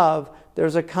in love,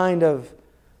 there's a kind of,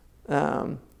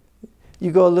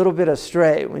 you go a little bit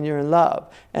astray when you're in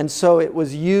love. And so it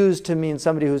was used to mean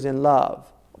somebody who's in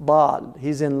love. Dal,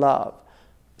 he's in love.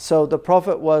 So the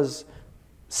Prophet was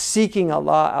seeking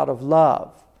Allah out of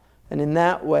love. And in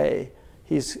that way,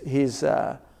 he's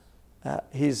dal, but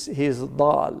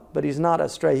he's not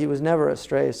astray. He was never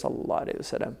astray, sallallahu alayhi wa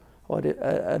sallam.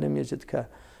 أَلَمْ يَجِدْكَ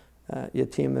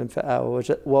يَتِيمًا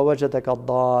فَآوَى وَوَجَدَكَ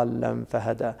ضَالًّا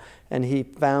فَهَدَى. And he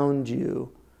found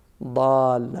you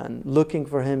ضَالًّا, looking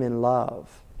for him in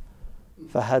love.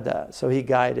 فَهَدَى, so he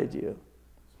guided you.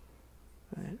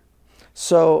 Right?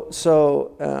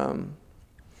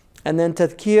 And then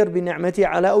تَذْكِير بِنِعْمَتِهِ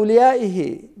عَلَى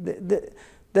أَوْلِيَائِهِ,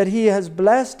 that he has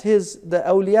blessed the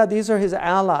awliya. These are his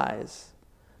allies.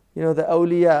 You know, the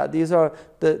awliya, these are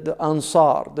the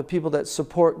ansar, the people that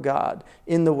support God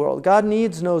in the world. God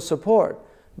needs no support,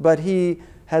 but he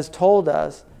has told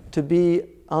us to be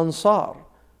ansar.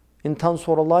 In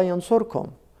tansurullah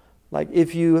yansurkum. Like,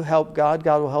 if you help God,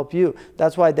 God will help you.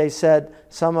 That's why they said,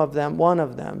 some of them, one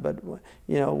of them, but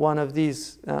you know, one of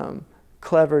these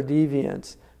clever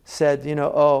deviants said, you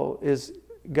know, oh,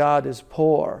 God is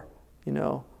poor, you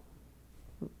know,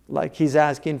 like he's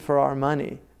asking for our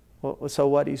money. So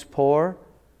what, he's poor?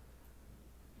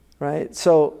 Right?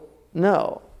 So,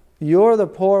 no, you're the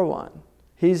poor one.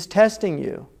 He's testing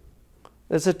you.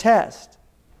 It's a test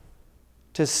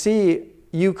to see.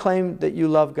 You claim that you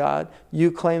love God.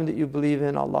 You claim that you believe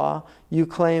in Allah. You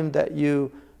claim that a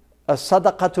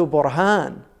sadaqatu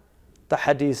burhan, the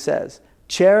hadith says.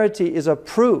 Charity is a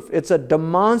proof. It's a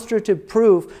demonstrative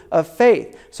proof of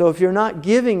faith. So if you're not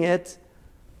giving it,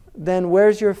 then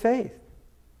where's your faith?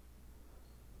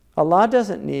 Allah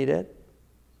doesn't need it.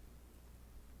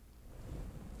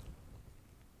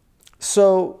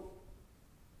 So,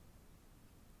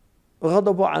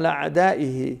 غضب على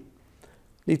أعدائه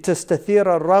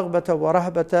لتستثير الرغبة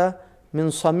ورهبة من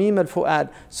صميم الفؤاد.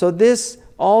 So this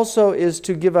also is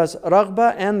to give us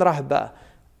raghba and rahba.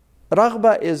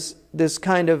 Raghba is this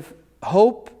kind of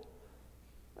hope,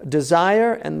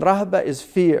 desire, and rahba is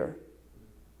fear.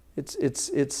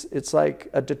 It's like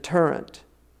a deterrent.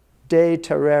 De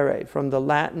terrere, from the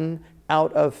Latin,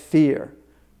 out of fear.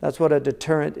 That's what a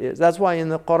deterrent is. That's why in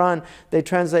the Quran they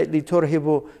translate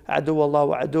لِتُرْهِبُوا عَدُوَ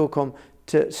اللَّهِ وَعَدُوكُمْ,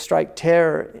 to strike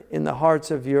terror in the hearts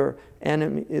of your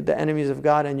enemy, the enemies of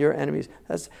God and your enemies.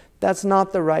 That's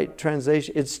not the right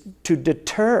translation. It's to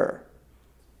deter.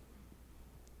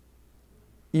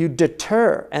 You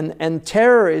deter, and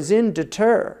terror is in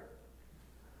deter,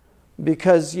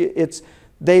 because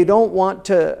they don't want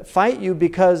to fight you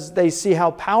because they see how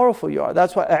powerful you are.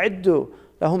 That's why أَعِدُّوا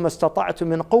لَهُمْ اسْتَطَعْتُ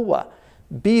مِنْ قُوَّةٍ.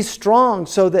 Be strong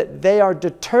so that they are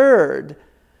deterred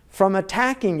from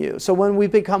attacking you. So when we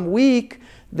become weak,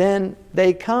 then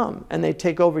they come and they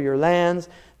take over your lands.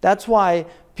 That's why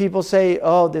people say,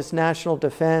 oh, this national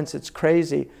defense, it's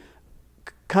crazy.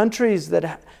 Countries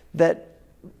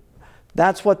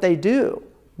that's what they do,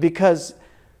 because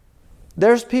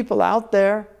there's people out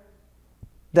there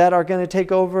that are going to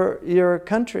take over your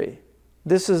country.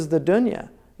 This is the dunya.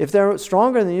 If they're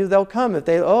stronger than you, they'll come. If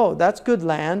that's good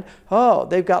land. Oh,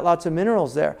 they've got lots of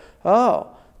minerals there.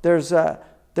 Oh, there's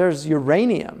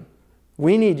uranium.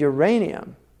 We need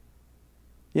uranium.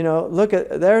 You know, look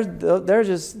at,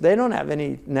 they don't have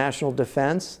any national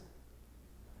defense.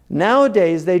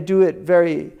 Nowadays, they do it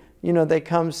very, they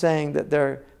come saying that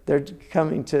they're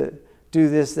coming to do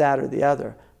this, that, or the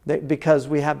other. Because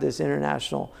we have this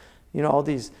international, all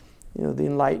these, the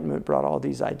Enlightenment brought all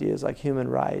these ideas like human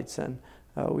rights, and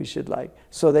we should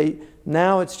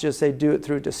now it's just they do it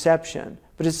through deception.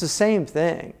 But it's the same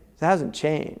thing. It hasn't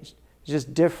changed. It's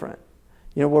just different.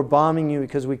 We're bombing you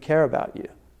because we care about you.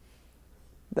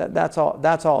 That's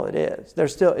all it is.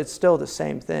 It's still the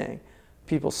same thing.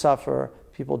 People suffer,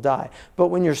 people die. But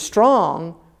when you're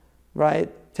strong, right?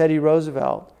 Teddy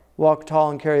Roosevelt walked tall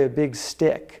and carry a big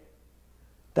stick.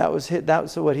 That was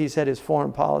what he said his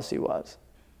foreign policy was.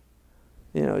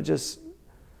 Just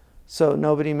so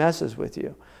nobody messes with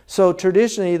you. So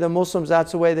traditionally, the Muslims,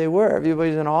 that's the way they were.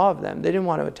 Everybody's in awe of them. They didn't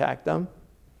want to attack them.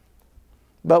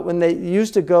 But when they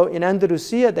used to go in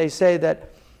Andalusia, they say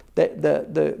that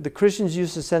the Christians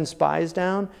used to send spies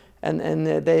down, and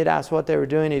they'd ask what they were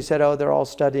doing. He said, "Oh, they're all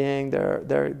studying.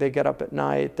 They get up at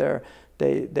night.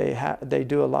 They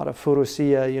do a lot of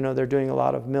furusiya. They're doing a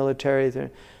lot of military." And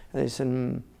they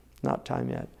said, "Not time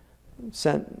yet.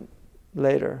 Sent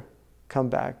later. Come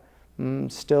back.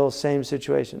 Still same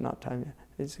situation. Not time yet."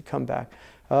 It's come back.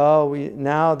 Oh,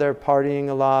 now they're partying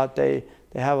a lot. They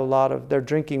have a lot of, they're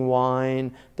drinking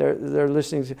wine. They're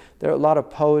listening to, there are a lot of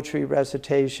poetry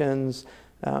recitations,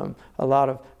 a lot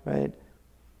of, right?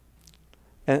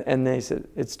 And they said,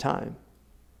 it's time.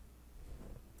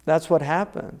 That's what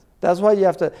happens. That's why you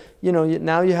have to,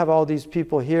 now you have all these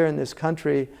people here in this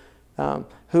country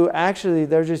who actually,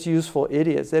 they're just useful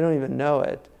idiots. They don't even know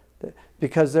it.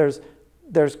 Because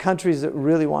there's countries that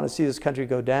really want to see this country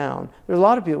go down. There's a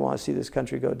lot of people who want to see this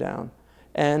country go down.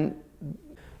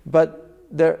 But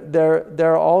there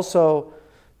are also,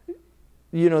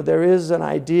 there is an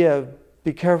idea of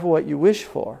be careful what you wish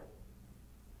for.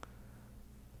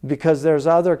 Because there's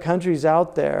other countries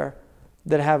out there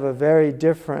that have a very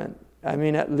different,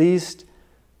 at least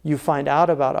you find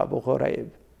out about Abu Ghraib.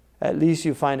 At least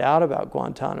you find out about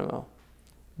Guantanamo.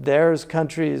 There's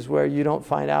countries where you don't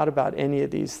find out about any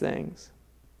of these things.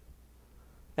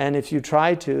 And if you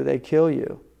try to, they kill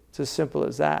you. It's as simple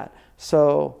as that.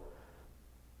 So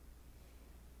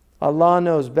Allah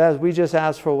knows best. We just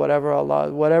ask for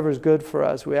whatever's good for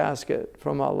us, we ask it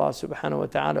from Allah subhanahu wa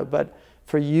ta'ala. But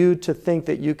for you to think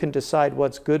that you can decide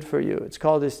what's good for you, it's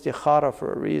called istikhara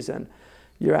for a reason.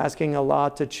 You're asking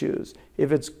Allah to choose.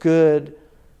 If it's good,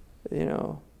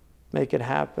 make it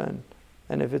happen.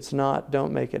 And if it's not,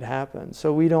 don't make it happen.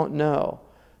 So we don't know.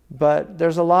 But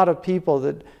there's a lot of people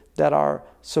that are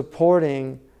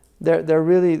supporting, they're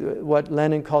really what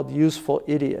Lenin called useful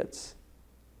idiots.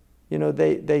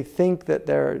 They think that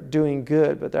they're doing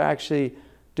good, but they're actually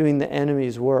doing the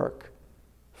enemy's work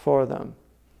for them.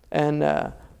 And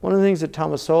one of the things that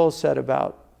Thomas Sowell said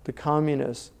about the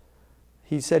communists,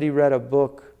 he said he read a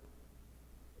book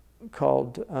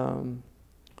called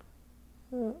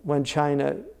When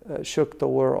China Shook the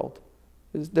World.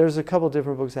 There's a couple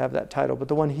different books that have that title, but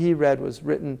the one he read was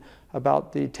written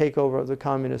about the takeover of the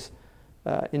communists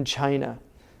in China.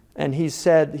 And he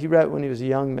said, he read it when he was a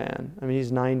young man. He's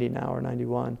 90 now or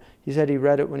 91. He said he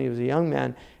read it when he was a young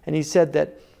man. And he said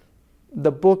that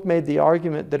the book made the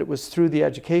argument that it was through the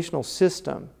educational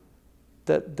system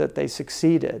that they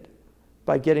succeeded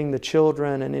by getting the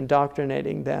children and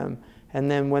indoctrinating them.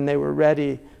 And then when they were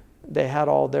ready, they had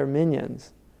all their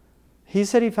minions. He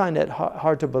said he found it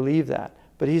hard to believe that.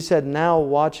 But he said now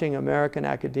watching American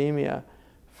academia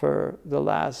for the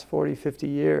last 40, 50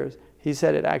 years, he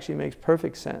said it actually makes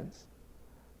perfect sense.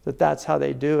 That's how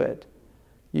they do it.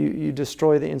 You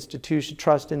destroy the institution,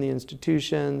 trust in the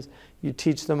institutions, you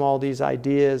teach them all these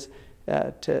ideas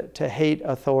to hate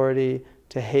authority,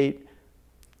 to hate,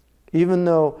 even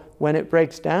though when it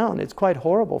breaks down, it's quite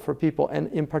horrible for people,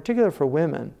 and in particular for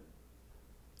women.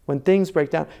 When things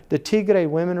break down, the Tigray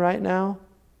women right now,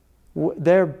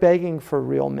 they're begging for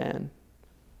real men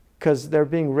because they're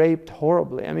being raped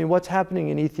horribly. What's happening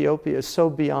in Ethiopia is so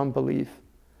beyond belief.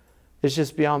 It's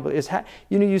just beyond belief.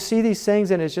 You see these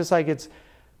things and it's just like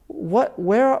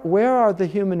where are the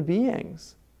human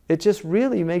beings? It just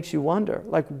really makes you wonder,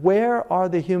 like, where are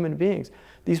the human beings?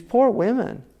 These poor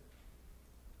women.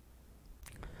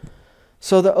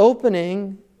 So the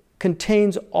opening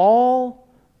contains all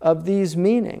of these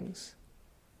meanings.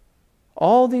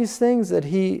 All these things that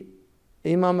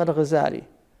Imam al-Ghazali,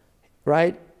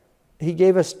 right? He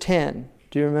gave us 10.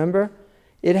 Do you remember?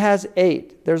 It has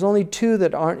 8. There's only 2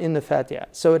 that aren't in the Fatiha.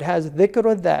 So it has dhikr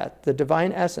al-dhat, the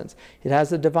divine essence. It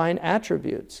has the divine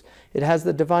attributes. It has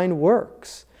the divine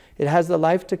works. It has the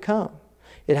life to come.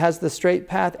 It has the straight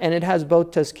path, and it has both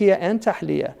tazkiyah and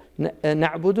tahliyah.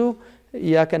 Na'budu,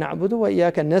 iyaka na'budu wa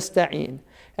iyaka nasta'een.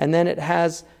 And then it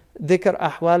has dhikr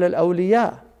ahwal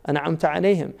al-awliya, an'amta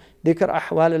alayhim. Dhikr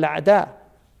ahwal al-a'da,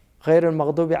 غير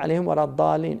المغضوب عليهم ولا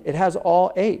الضالين. It has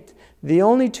all 8. The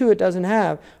only 2 it doesn't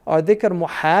have are dhikr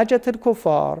muhajat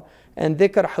al-kuffar and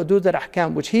dhikr hudud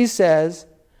al-ahkam, which he says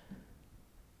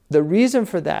the reason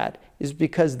for that is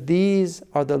because these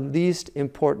are the least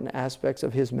important aspects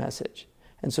of his message.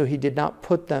 And so he did not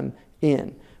put them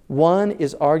in. One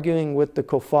is arguing with the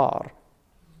kuffar,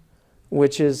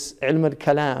 which is ilm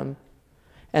al-kalam,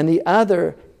 and the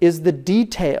other is the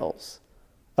details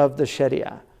of the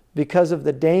sharia, because of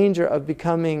the danger of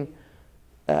becoming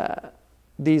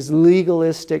these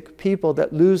legalistic people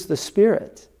that lose the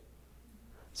spirit.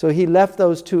 So he left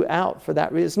those 2 out for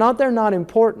that reason. It's not they're not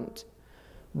important,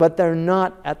 but they're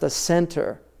not at the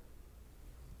center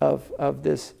of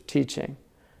this teaching.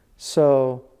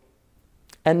 So,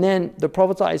 and then the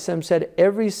Prophet ﷺ said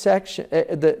every section,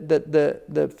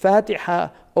 the Fatiha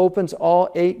opens all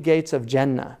 8 gates of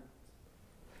Jannah.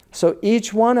 So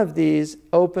each one of these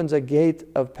opens a gate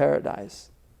of paradise.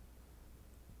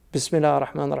 Bismillah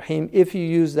ar-Rahman ar-Rahim, if you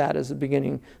use that as the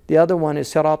beginning. The other one is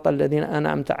Sirat al-Ladina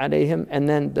an'amta alayhim, and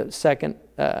then the second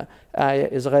ayah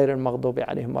is Ghayr al-Maghdubi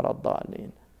alayhim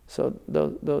wa-rad-dallin. So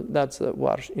that's the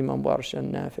Warsh, Imam Warsh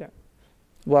and Nafi'.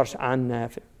 Warsh an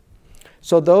Nafi'.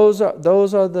 So those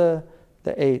are the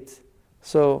 8.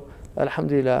 So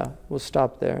alhamdulillah, we'll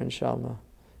stop there inshallah.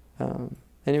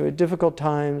 Anyway, difficult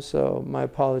times, so my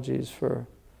apologies for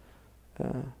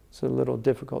it's a little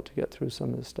difficult to get through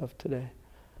some of this stuff today.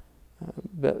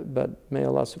 But may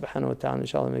Allah subhanahu wa ta'ala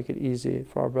inshallah make it easy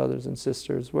for our brothers and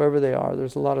sisters wherever they are.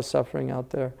 There's a lot of suffering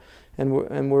out there, and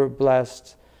we're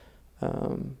blessed,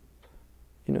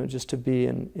 just to be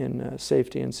in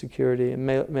safety and security, and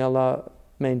may Allah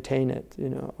maintain it,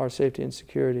 our safety and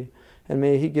security, and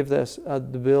may He give us the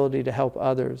ability to help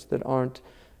others that aren't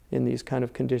in these kind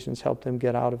of conditions, help them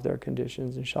get out of their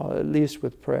conditions, inshallah, at least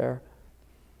with prayer.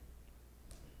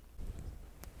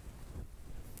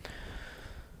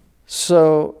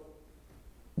 So,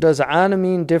 does alam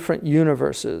mean different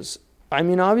universes? I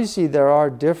mean, obviously there are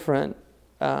different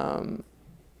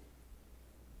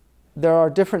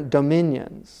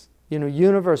dominions.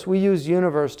 Universe, we use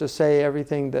universe to say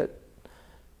everything that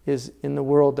is in the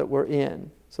world that we're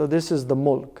in. So this is the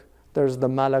mulk. There's the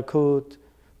malakut,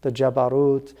 the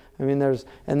jabarut.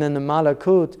 And then the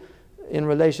malakut in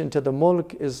relation to the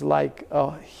mulk is like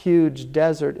a huge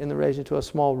desert in relation to a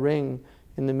small ring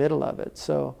in the middle of it.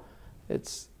 So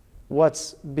it's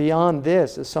what's beyond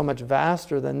this is so much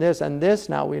vaster than this, and this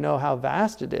now we know how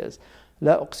vast it is.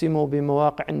 لا أقسم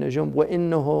بمواقع النجوم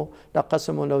وإنه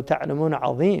لقسم لو تعلمون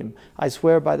عظيم. I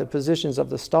swear by the positions of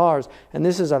the stars, and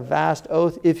this is a vast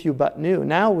oath if you but knew.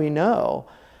 Now we know.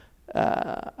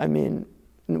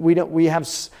 We have,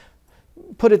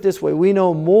 put it this way, we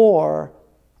know more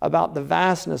about the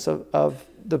vastness of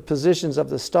the positions of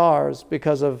the stars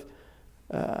because of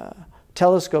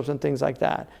telescopes and things like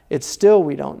that. It's still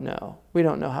we don't know. We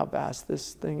don't know how vast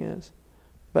this thing is,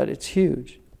 but it's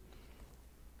huge.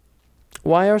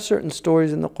 Why are certain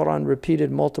stories in the Quran repeated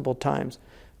multiple times?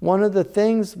 One of the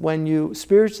things when you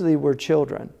spiritually were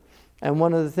children, and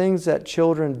one of the things that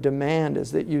children demand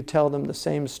is that you tell them the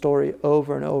same story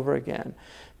over and over again,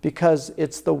 because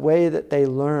it's the way that they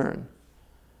learn.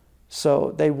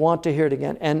 So they want to hear it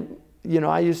again. And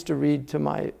I used to read to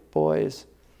my boys,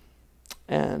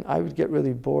 and I would get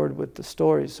really bored with the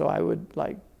story, so I would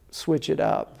switch it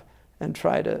up and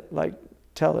try to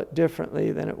tell it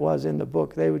differently than it was in the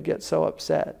book. They would get so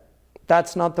upset.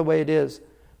 That's not the way it is.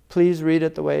 Please read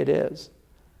it the way it is.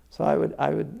 So I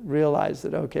would realize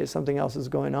that, okay, something else is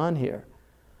going on here.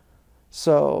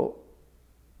 So,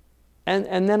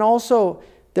 and then also,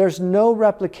 there's no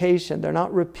replication. They're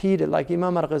not repeated. Like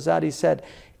Imam al-Ghazali said,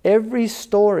 every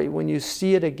story, when you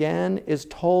see it again, is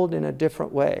told in a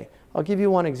different way. I'll give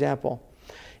you one example.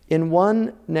 In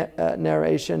one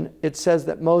narration, it says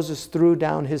that Moses threw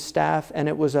down his staff and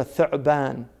it was a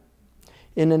thu'ban.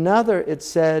 In another, it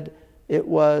said it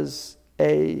was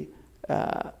a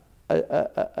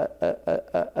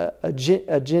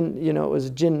jinn, it was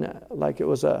jinn, like it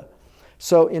was a...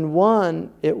 So in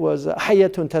one, it was a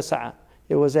hayatun tas'a.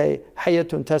 It was a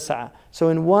hayatun tas'a. So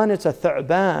in one, it's a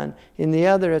thu'ban. In the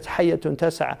other, it's hayatun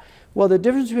tas'a. Well, the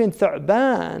difference between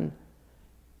thu'ban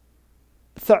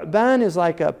is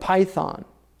like a python.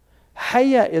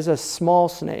 Hayya is a small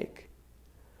snake.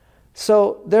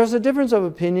 So there's a difference of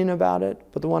opinion about it,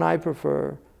 but the one I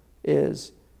prefer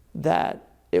is that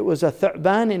it was a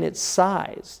thu'ban in its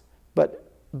size,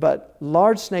 but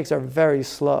large snakes are very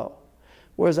slow,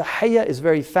 whereas a hayya is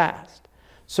very fast.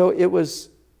 So it was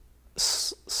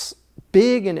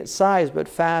big in its size, but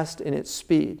fast in its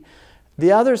speed.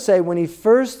 The others say when he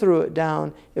first threw it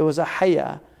down, it was a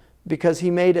hayya, because he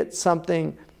made it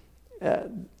something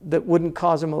that wouldn't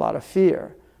cause him a lot of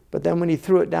fear. But then when he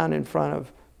threw it down in front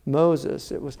of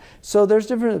Moses, it was... So there's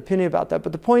different opinion about that.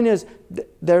 But the point is,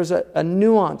 there's a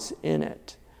nuance in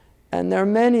it. And there are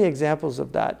many examples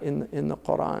of that in the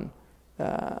Quran,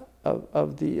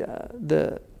 of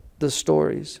the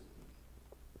stories.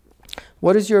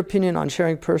 What is your opinion on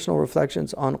sharing personal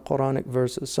reflections on Quranic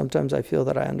verses? Sometimes I feel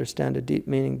that I understand a deep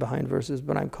meaning behind verses,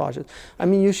 but I'm cautious. I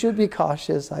mean, you should be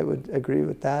cautious. I would agree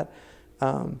with that.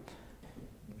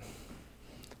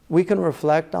 We can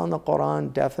reflect on the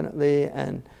Quran, definitely,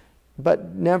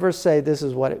 but never say this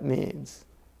is what it means.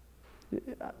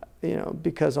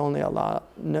 Because only Allah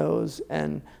knows,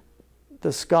 and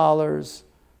the scholars,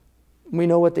 we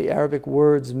know what the Arabic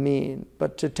words mean,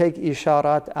 but to take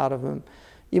isharat out of them,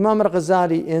 Imam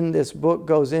al-Ghazali in this book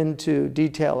goes into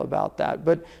detail about that,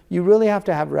 but you really have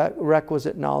to have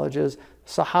requisite knowledges.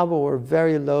 Sahaba were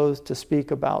very loath to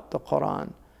speak about the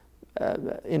Quran.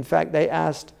 In fact, they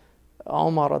asked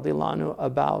Umar radiallahu anhu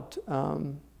about,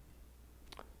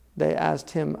 they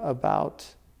asked him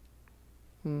about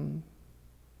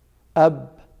ab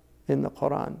in the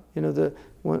Quran. You know,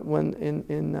 when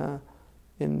in the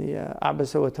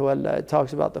Abasa wa Tawalla, it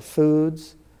talks about the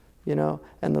foods, you know,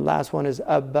 and the last one is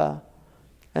abba.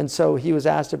 And so he was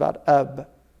asked about ab,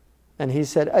 and he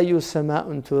said, ayu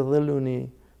sama'un tudhilluni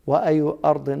wa ayu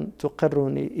ardin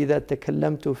tuqirruni idha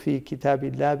takallamtu fi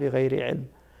kitabillah bighayri ilm.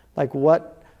 Like,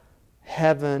 what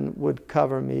heaven would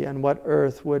cover me and what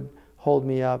earth would hold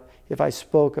me up if I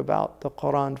spoke about the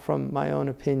Quran from my own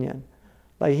opinion.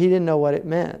 Like, he didn't know what it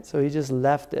meant, so he just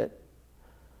left it.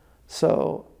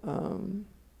 So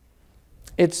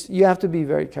you have to be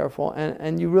very careful,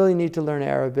 and you really need to learn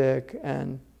Arabic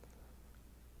and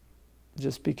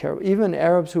just be careful. Even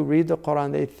Arabs who read the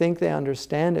Quran, they think they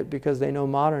understand it because they know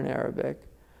modern Arabic,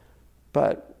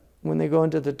 but when they go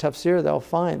into the tafsir, they'll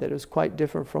find that it was quite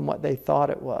different from what they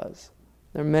thought it was.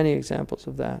 There are many examples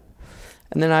of that.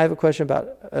 And then I have a question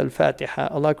about Al Fatiha.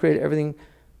 Allah created everything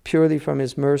purely from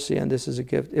His mercy, and this is a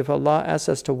gift. If Allah asks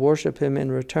us to worship Him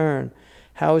in return,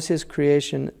 how is His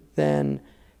creation then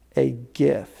a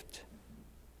gift?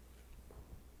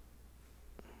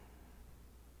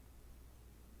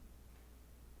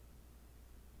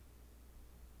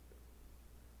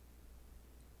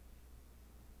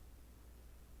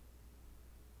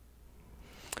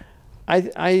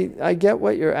 I get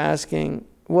what you're asking.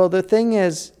 Well, the thing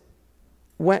is,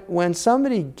 when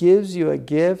somebody gives you a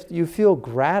gift, you feel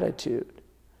gratitude.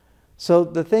 So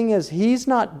the thing is, He's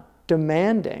not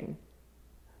demanding,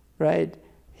 right?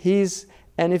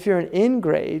 And if you're an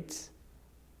ingrate,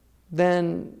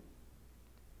 then,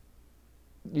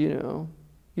 you know,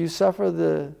 you suffer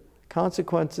the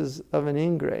consequences of an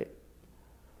ingrate.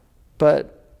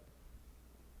 But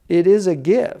it is a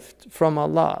gift from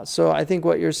Allah. So I think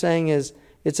what you're saying is,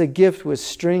 it's a gift with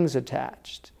strings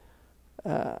attached.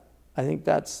 I think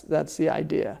that's the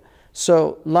idea.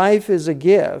 So life is a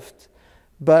gift,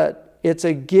 but it's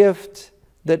a gift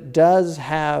that does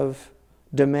have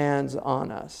demands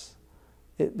on us.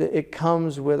 It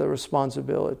comes with a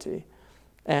responsibility.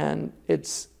 And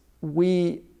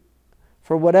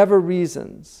for whatever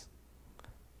reasons,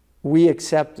 we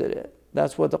accepted it.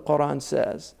 That's what the Quran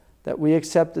says, that we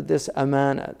accepted this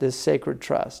amana, this sacred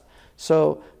trust.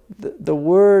 So the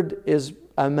word is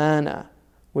amana,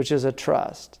 which is a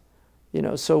trust. You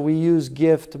know, so we use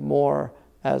gift more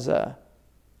as a,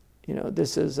 you know,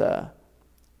 this is a,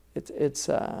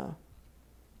 the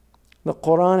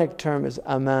Quranic term is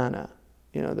amana,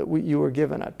 you know, that you were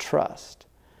given a trust.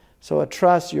 So a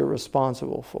trust you're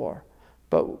responsible for.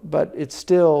 But it's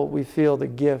still, we feel the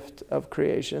gift of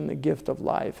creation, the gift of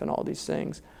life and all these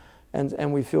things.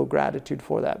 And we feel gratitude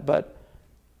for that. But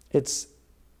this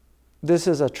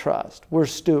is a trust. We're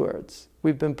stewards.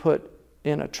 We've been put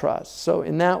in a trust. So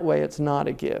in that way, it's not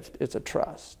a gift, it's a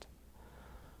trust.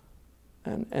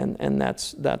 And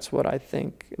that's what I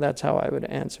think, that's how I would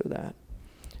answer that.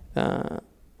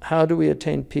 How do we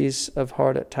attain peace of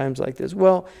heart at times like this?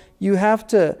 Well, you have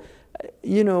to,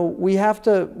 you know,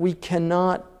 we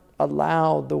cannot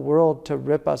allow the world to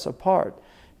rip us apart.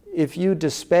 If you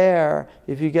despair,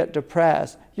 if you get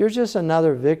depressed, you're just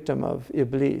another victim of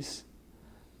Iblis.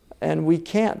 And we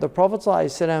can't. The Prophet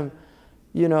ﷺ,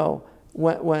 you know,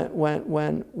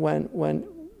 when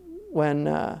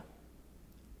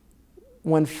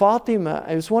Fatima,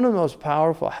 it was one of the most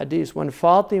powerful hadiths, when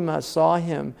Fatima saw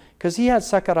him, because he had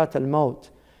sakarat al-maut,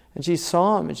 and she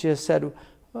saw him and she said,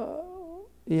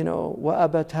 you know, wa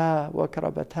abata, wa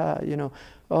karabata, you know,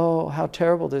 oh, how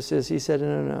terrible this is. He said,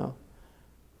 no,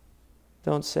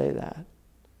 don't say that.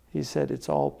 He said, it's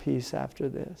all peace after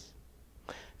this.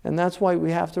 And that's why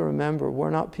we have to remember, we're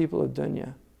not people of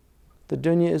dunya. The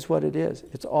dunya is what it is.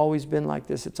 It's always been like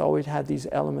this. It's always had these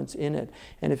elements in it.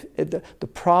 And the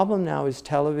problem now is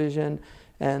television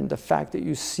and the fact that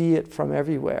you see it from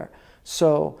everywhere.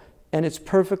 So, and it's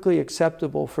perfectly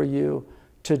acceptable for you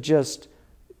to just,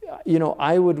 you know,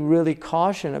 I would really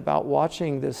caution about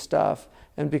watching this stuff,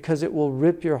 and because it will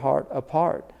rip your heart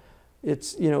apart.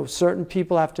 It's, you know, certain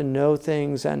people have to know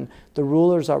things, and the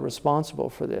rulers are responsible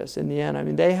for this in the end. I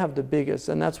mean, they have the biggest,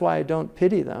 and that's why I don't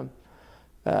pity them.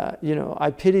 You know, I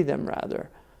pity them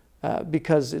rather,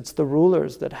 because it's the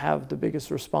rulers that have the biggest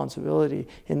responsibility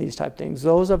in these type of things.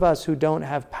 Those of us who don't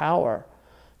have power,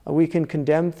 we can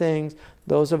condemn things.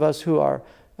 Those of us who are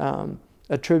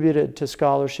attributed to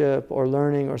scholarship or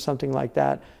learning or something like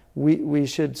that, we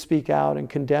should speak out and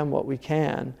condemn what we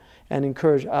can and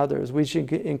encourage others. We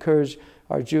should encourage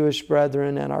our Jewish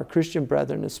brethren and our Christian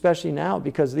brethren, especially now,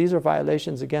 because these are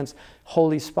violations against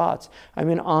holy spots. I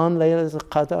mean, on Laylatul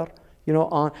Qadr, you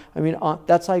know,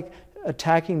 that's like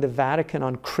attacking the Vatican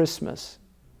on Christmas,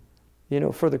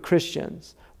 for the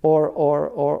Christians,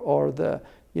 or the,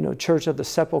 Church of the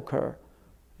Sepulchre,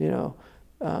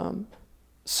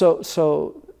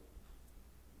 So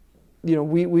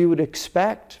we would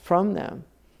expect from them.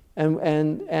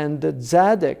 And the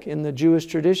Tzaddik in the Jewish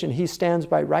tradition, he stands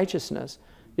by righteousness,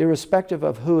 irrespective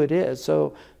of who it is.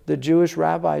 So the Jewish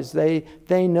rabbis, they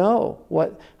know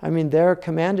they're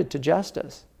commanded to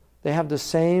justice. They have the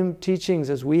same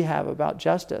teachings as we have about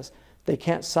justice. They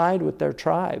can't side with their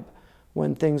tribe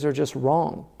when things are just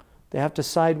wrong. They have to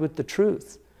side with the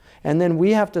truth. And then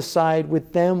we have to side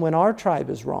with them when our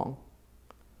tribe is wrong.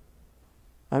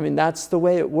 That's the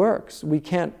way it works. We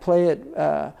can't play it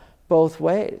both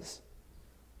ways.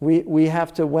 We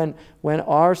have to, when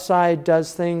our side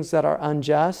does things that are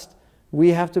unjust, we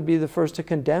have to be the first to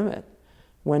condemn it.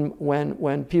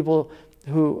 When people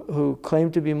who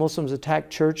claim to be Muslims attack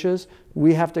churches,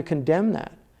 we have to condemn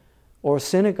that, or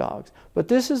synagogues. But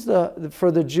this is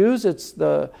for the Jews, it's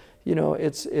a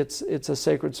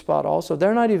sacred spot also.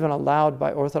 They're not even allowed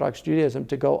by Orthodox Judaism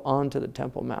to go onto the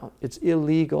Temple Mount. It's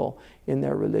illegal in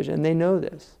their religion. And they know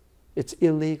this. It's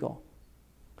illegal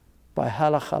by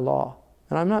halakha law.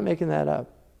 And I'm not making that up.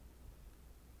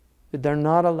 They're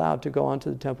not allowed to go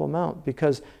onto the Temple Mount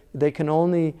because they can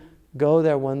only go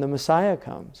there when the Messiah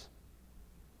comes,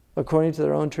 according to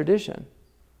their own tradition.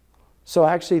 So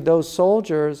actually those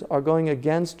soldiers are going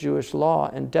against Jewish law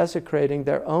and desecrating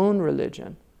their own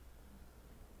religion.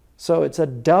 So it's a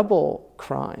double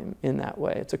crime in that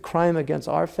way. It's a crime against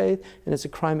our faith, and it's a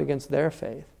crime against their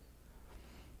faith.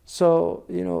 So,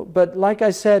 but like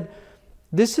I said,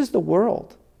 this is the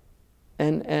world.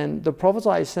 And the Prophet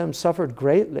ﷺ suffered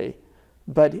greatly,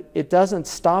 but it doesn't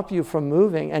stop you from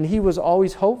moving. And he was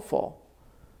always hopeful,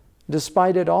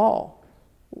 despite it all.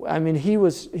 He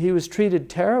was treated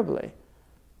terribly,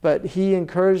 but he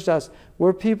encouraged us.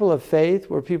 We're people of faith,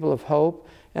 we're people of hope,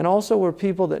 and also we're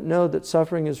people that know that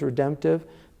suffering is redemptive,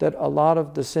 that a lot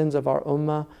of the sins of our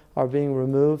ummah are being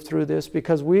removed through this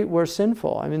because we're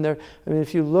sinful.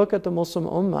 If you look at the Muslim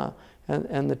ummah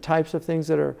and the types of things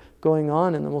that are going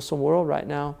on in the Muslim world right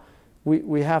now,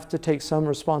 we have to take some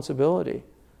responsibility.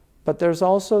 But there's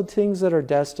also things that are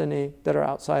destiny, that are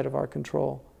outside of our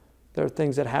control. There are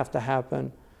things that have to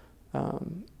happen,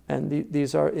 and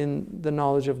these are in the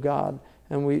knowledge of God,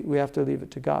 and we have to leave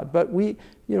it to God. But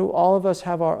all of us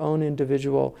have our own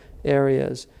individual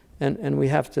areas, and we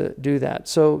have to do that.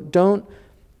 So don't,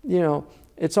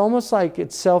 it's almost like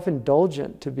it's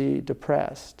self-indulgent to be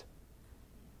depressed.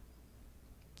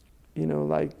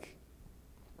 Like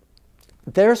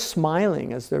they're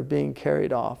smiling as they're being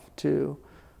carried off to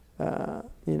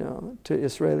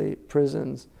Israeli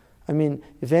prisons.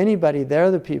 If anybody,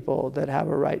 they're the people that have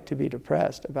a right to be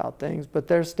depressed about things, but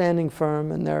they're standing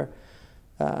firm, and they're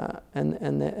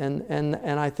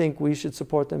and I think we should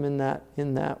support them in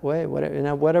that way,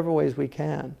 in whatever ways we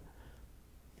can.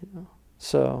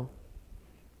 So,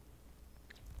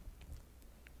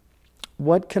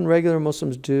 what can regular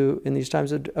Muslims do in these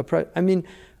times of oppression?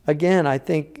 Again, I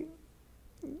think,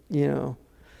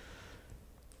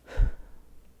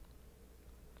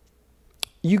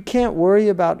 you can't worry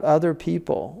about other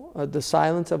people. The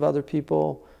silence of other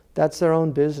people, that's their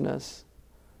own business.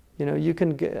 You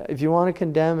can, if you want to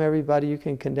condemn everybody, you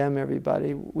can condemn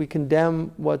everybody. We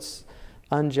condemn what's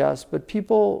unjust, but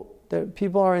people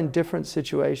are in different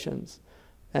situations,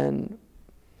 and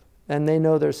they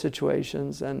know their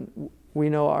situations, and we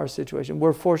know our situation.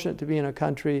 We're fortunate to be in a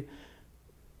country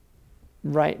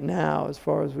right now, as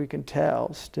far as we can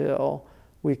tell, still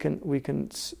we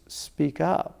can speak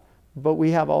up. But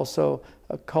we have also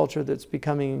a culture that's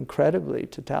becoming incredibly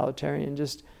totalitarian,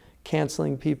 just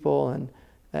canceling people and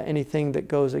anything that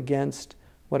goes against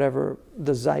whatever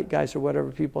the zeitgeist or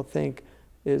whatever people think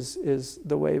is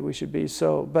the way we should be.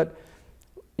 So, but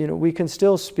we can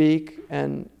still speak,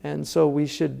 and so we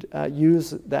should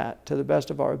use that to the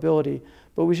best of our ability.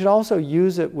 But we should also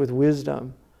use it with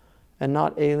wisdom, and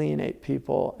not alienate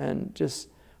people. And just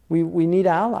we need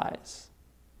allies.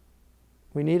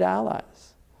 We need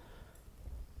allies.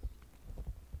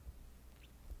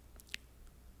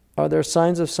 Are there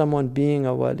signs of someone being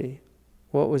a wali?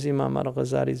 What was Imam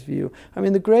al-Ghazali's view?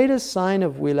 The greatest sign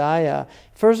of wilaya,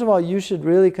 first of all, you should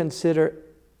really consider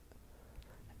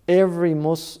every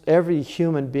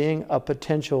human being a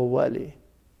potential wali.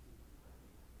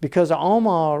 Because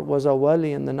Omar was a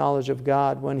wali in the knowledge of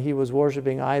God when he was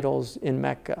worshiping idols in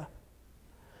Mecca.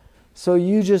 So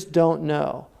you just don't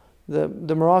know.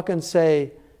 The Moroccans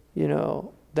say,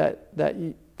 that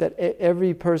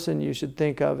every person you should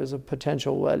think of as a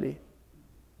potential wali,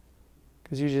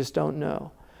 because you just don't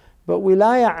know. But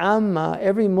wilaya amma,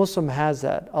 every Muslim has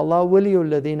that. Allah waliyul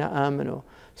ladina amanu.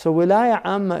 So wilaya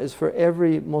amma is for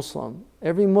every Muslim.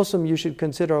 Every Muslim you should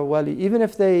consider a wali, even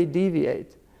if they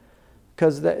deviate.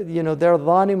 Because they're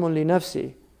ظالم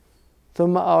لنفسه.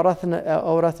 ثم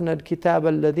أورثنا الكتاب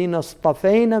الذين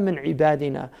اصطفينا من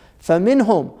عبادنا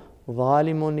فمنهم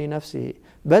ظالم لنفسه.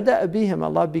 بدأ بهم,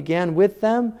 Allah began with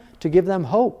them to give them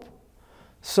hope.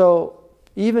 So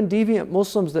even deviant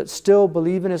Muslims that still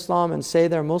believe in Islam and say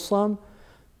they're Muslim,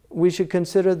 we should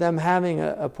consider them having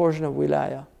a portion of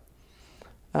wilaya.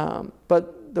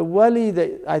 But the wali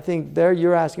that I think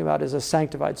you're asking about is a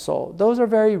sanctified soul. Those are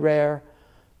very rare,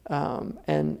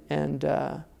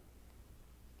 the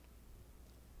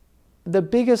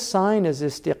biggest sign is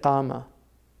istiqamah.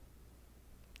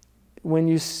 When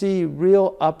you see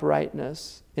real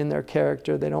uprightness in their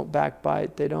character, they don't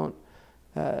backbite, they don't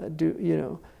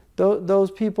those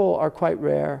people are quite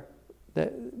rare.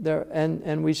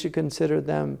 And we should consider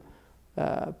them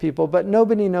people. But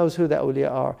nobody knows who the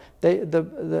awliya are.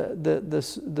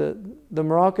 The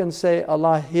Moroccans say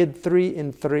Allah hid 3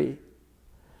 in 3.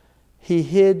 He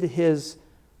hid His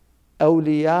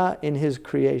awliya in His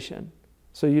creation.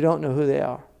 So you don't know who they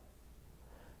are.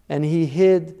 And He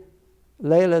hid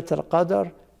Laylat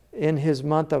al-Qadr in His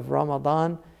month of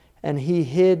Ramadan. And He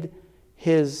hid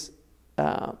His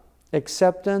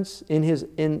acceptance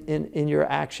in your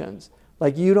actions.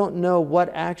 Like you don't know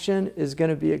what action is going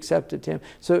to be accepted to Him.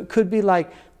 So it could be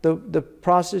like the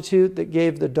prostitute that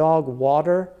gave the dog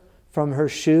water from her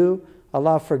shoe.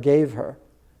 Allah forgave her.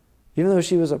 Even though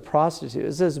she was a prostitute.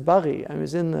 It says baghi. I mean,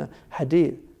 it's in the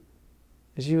hadith.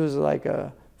 She was like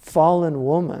a fallen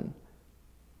woman.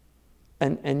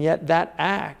 And yet that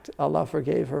act, Allah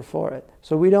forgave her for it.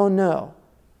 So we don't know.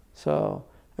 So,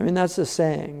 I mean, that's a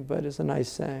saying, but it's a nice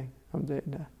saying.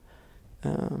 Alhamdulillah.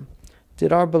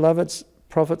 Did our beloved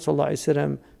Prophet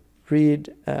ﷺ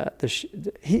read,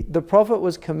 the Prophet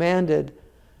was commanded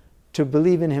to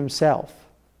believe in himself.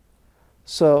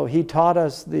 So he taught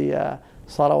us the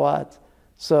salawat.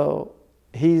 So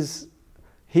he's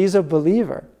a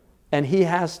believer. And he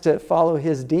has to follow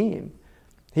his deen.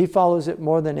 He follows it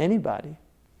more than anybody.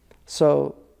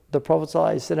 So the Prophet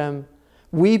ﷺ,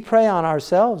 we pray on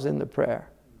ourselves in the prayer.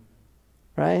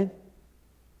 Right?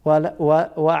 وَعَلَى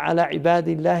عِبَادِ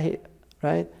اللَّهِ.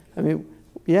 Right? I mean,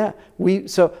 yeah.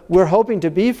 So we're hoping to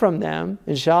be from them,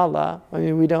 inshallah. I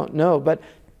mean, we don't know.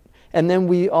 And then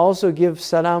we also give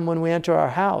salam when we enter our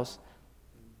house.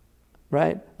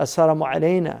 Right? Assalamu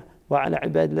alayna wa ala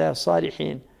ibadillah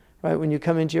salihin. Right? When you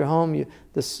come into your home,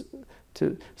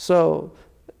 so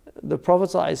the Prophet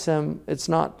ﷺ, it's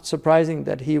not surprising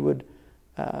that he would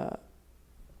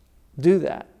do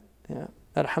that. Yeah.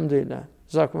 Alhamdulillah.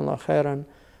 Jazakumullah khairan.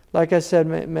 Like I said,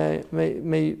 may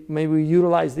we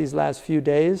utilize these last few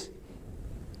days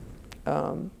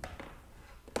of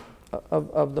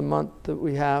the month that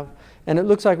we have. And it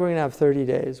looks like we're going to have 30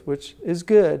 days, which is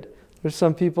good. There's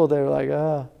some people that are like,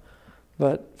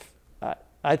 but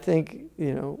I think,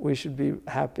 we should be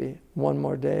happy. One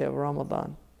more day of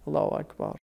Ramadan. Allahu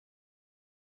Akbar.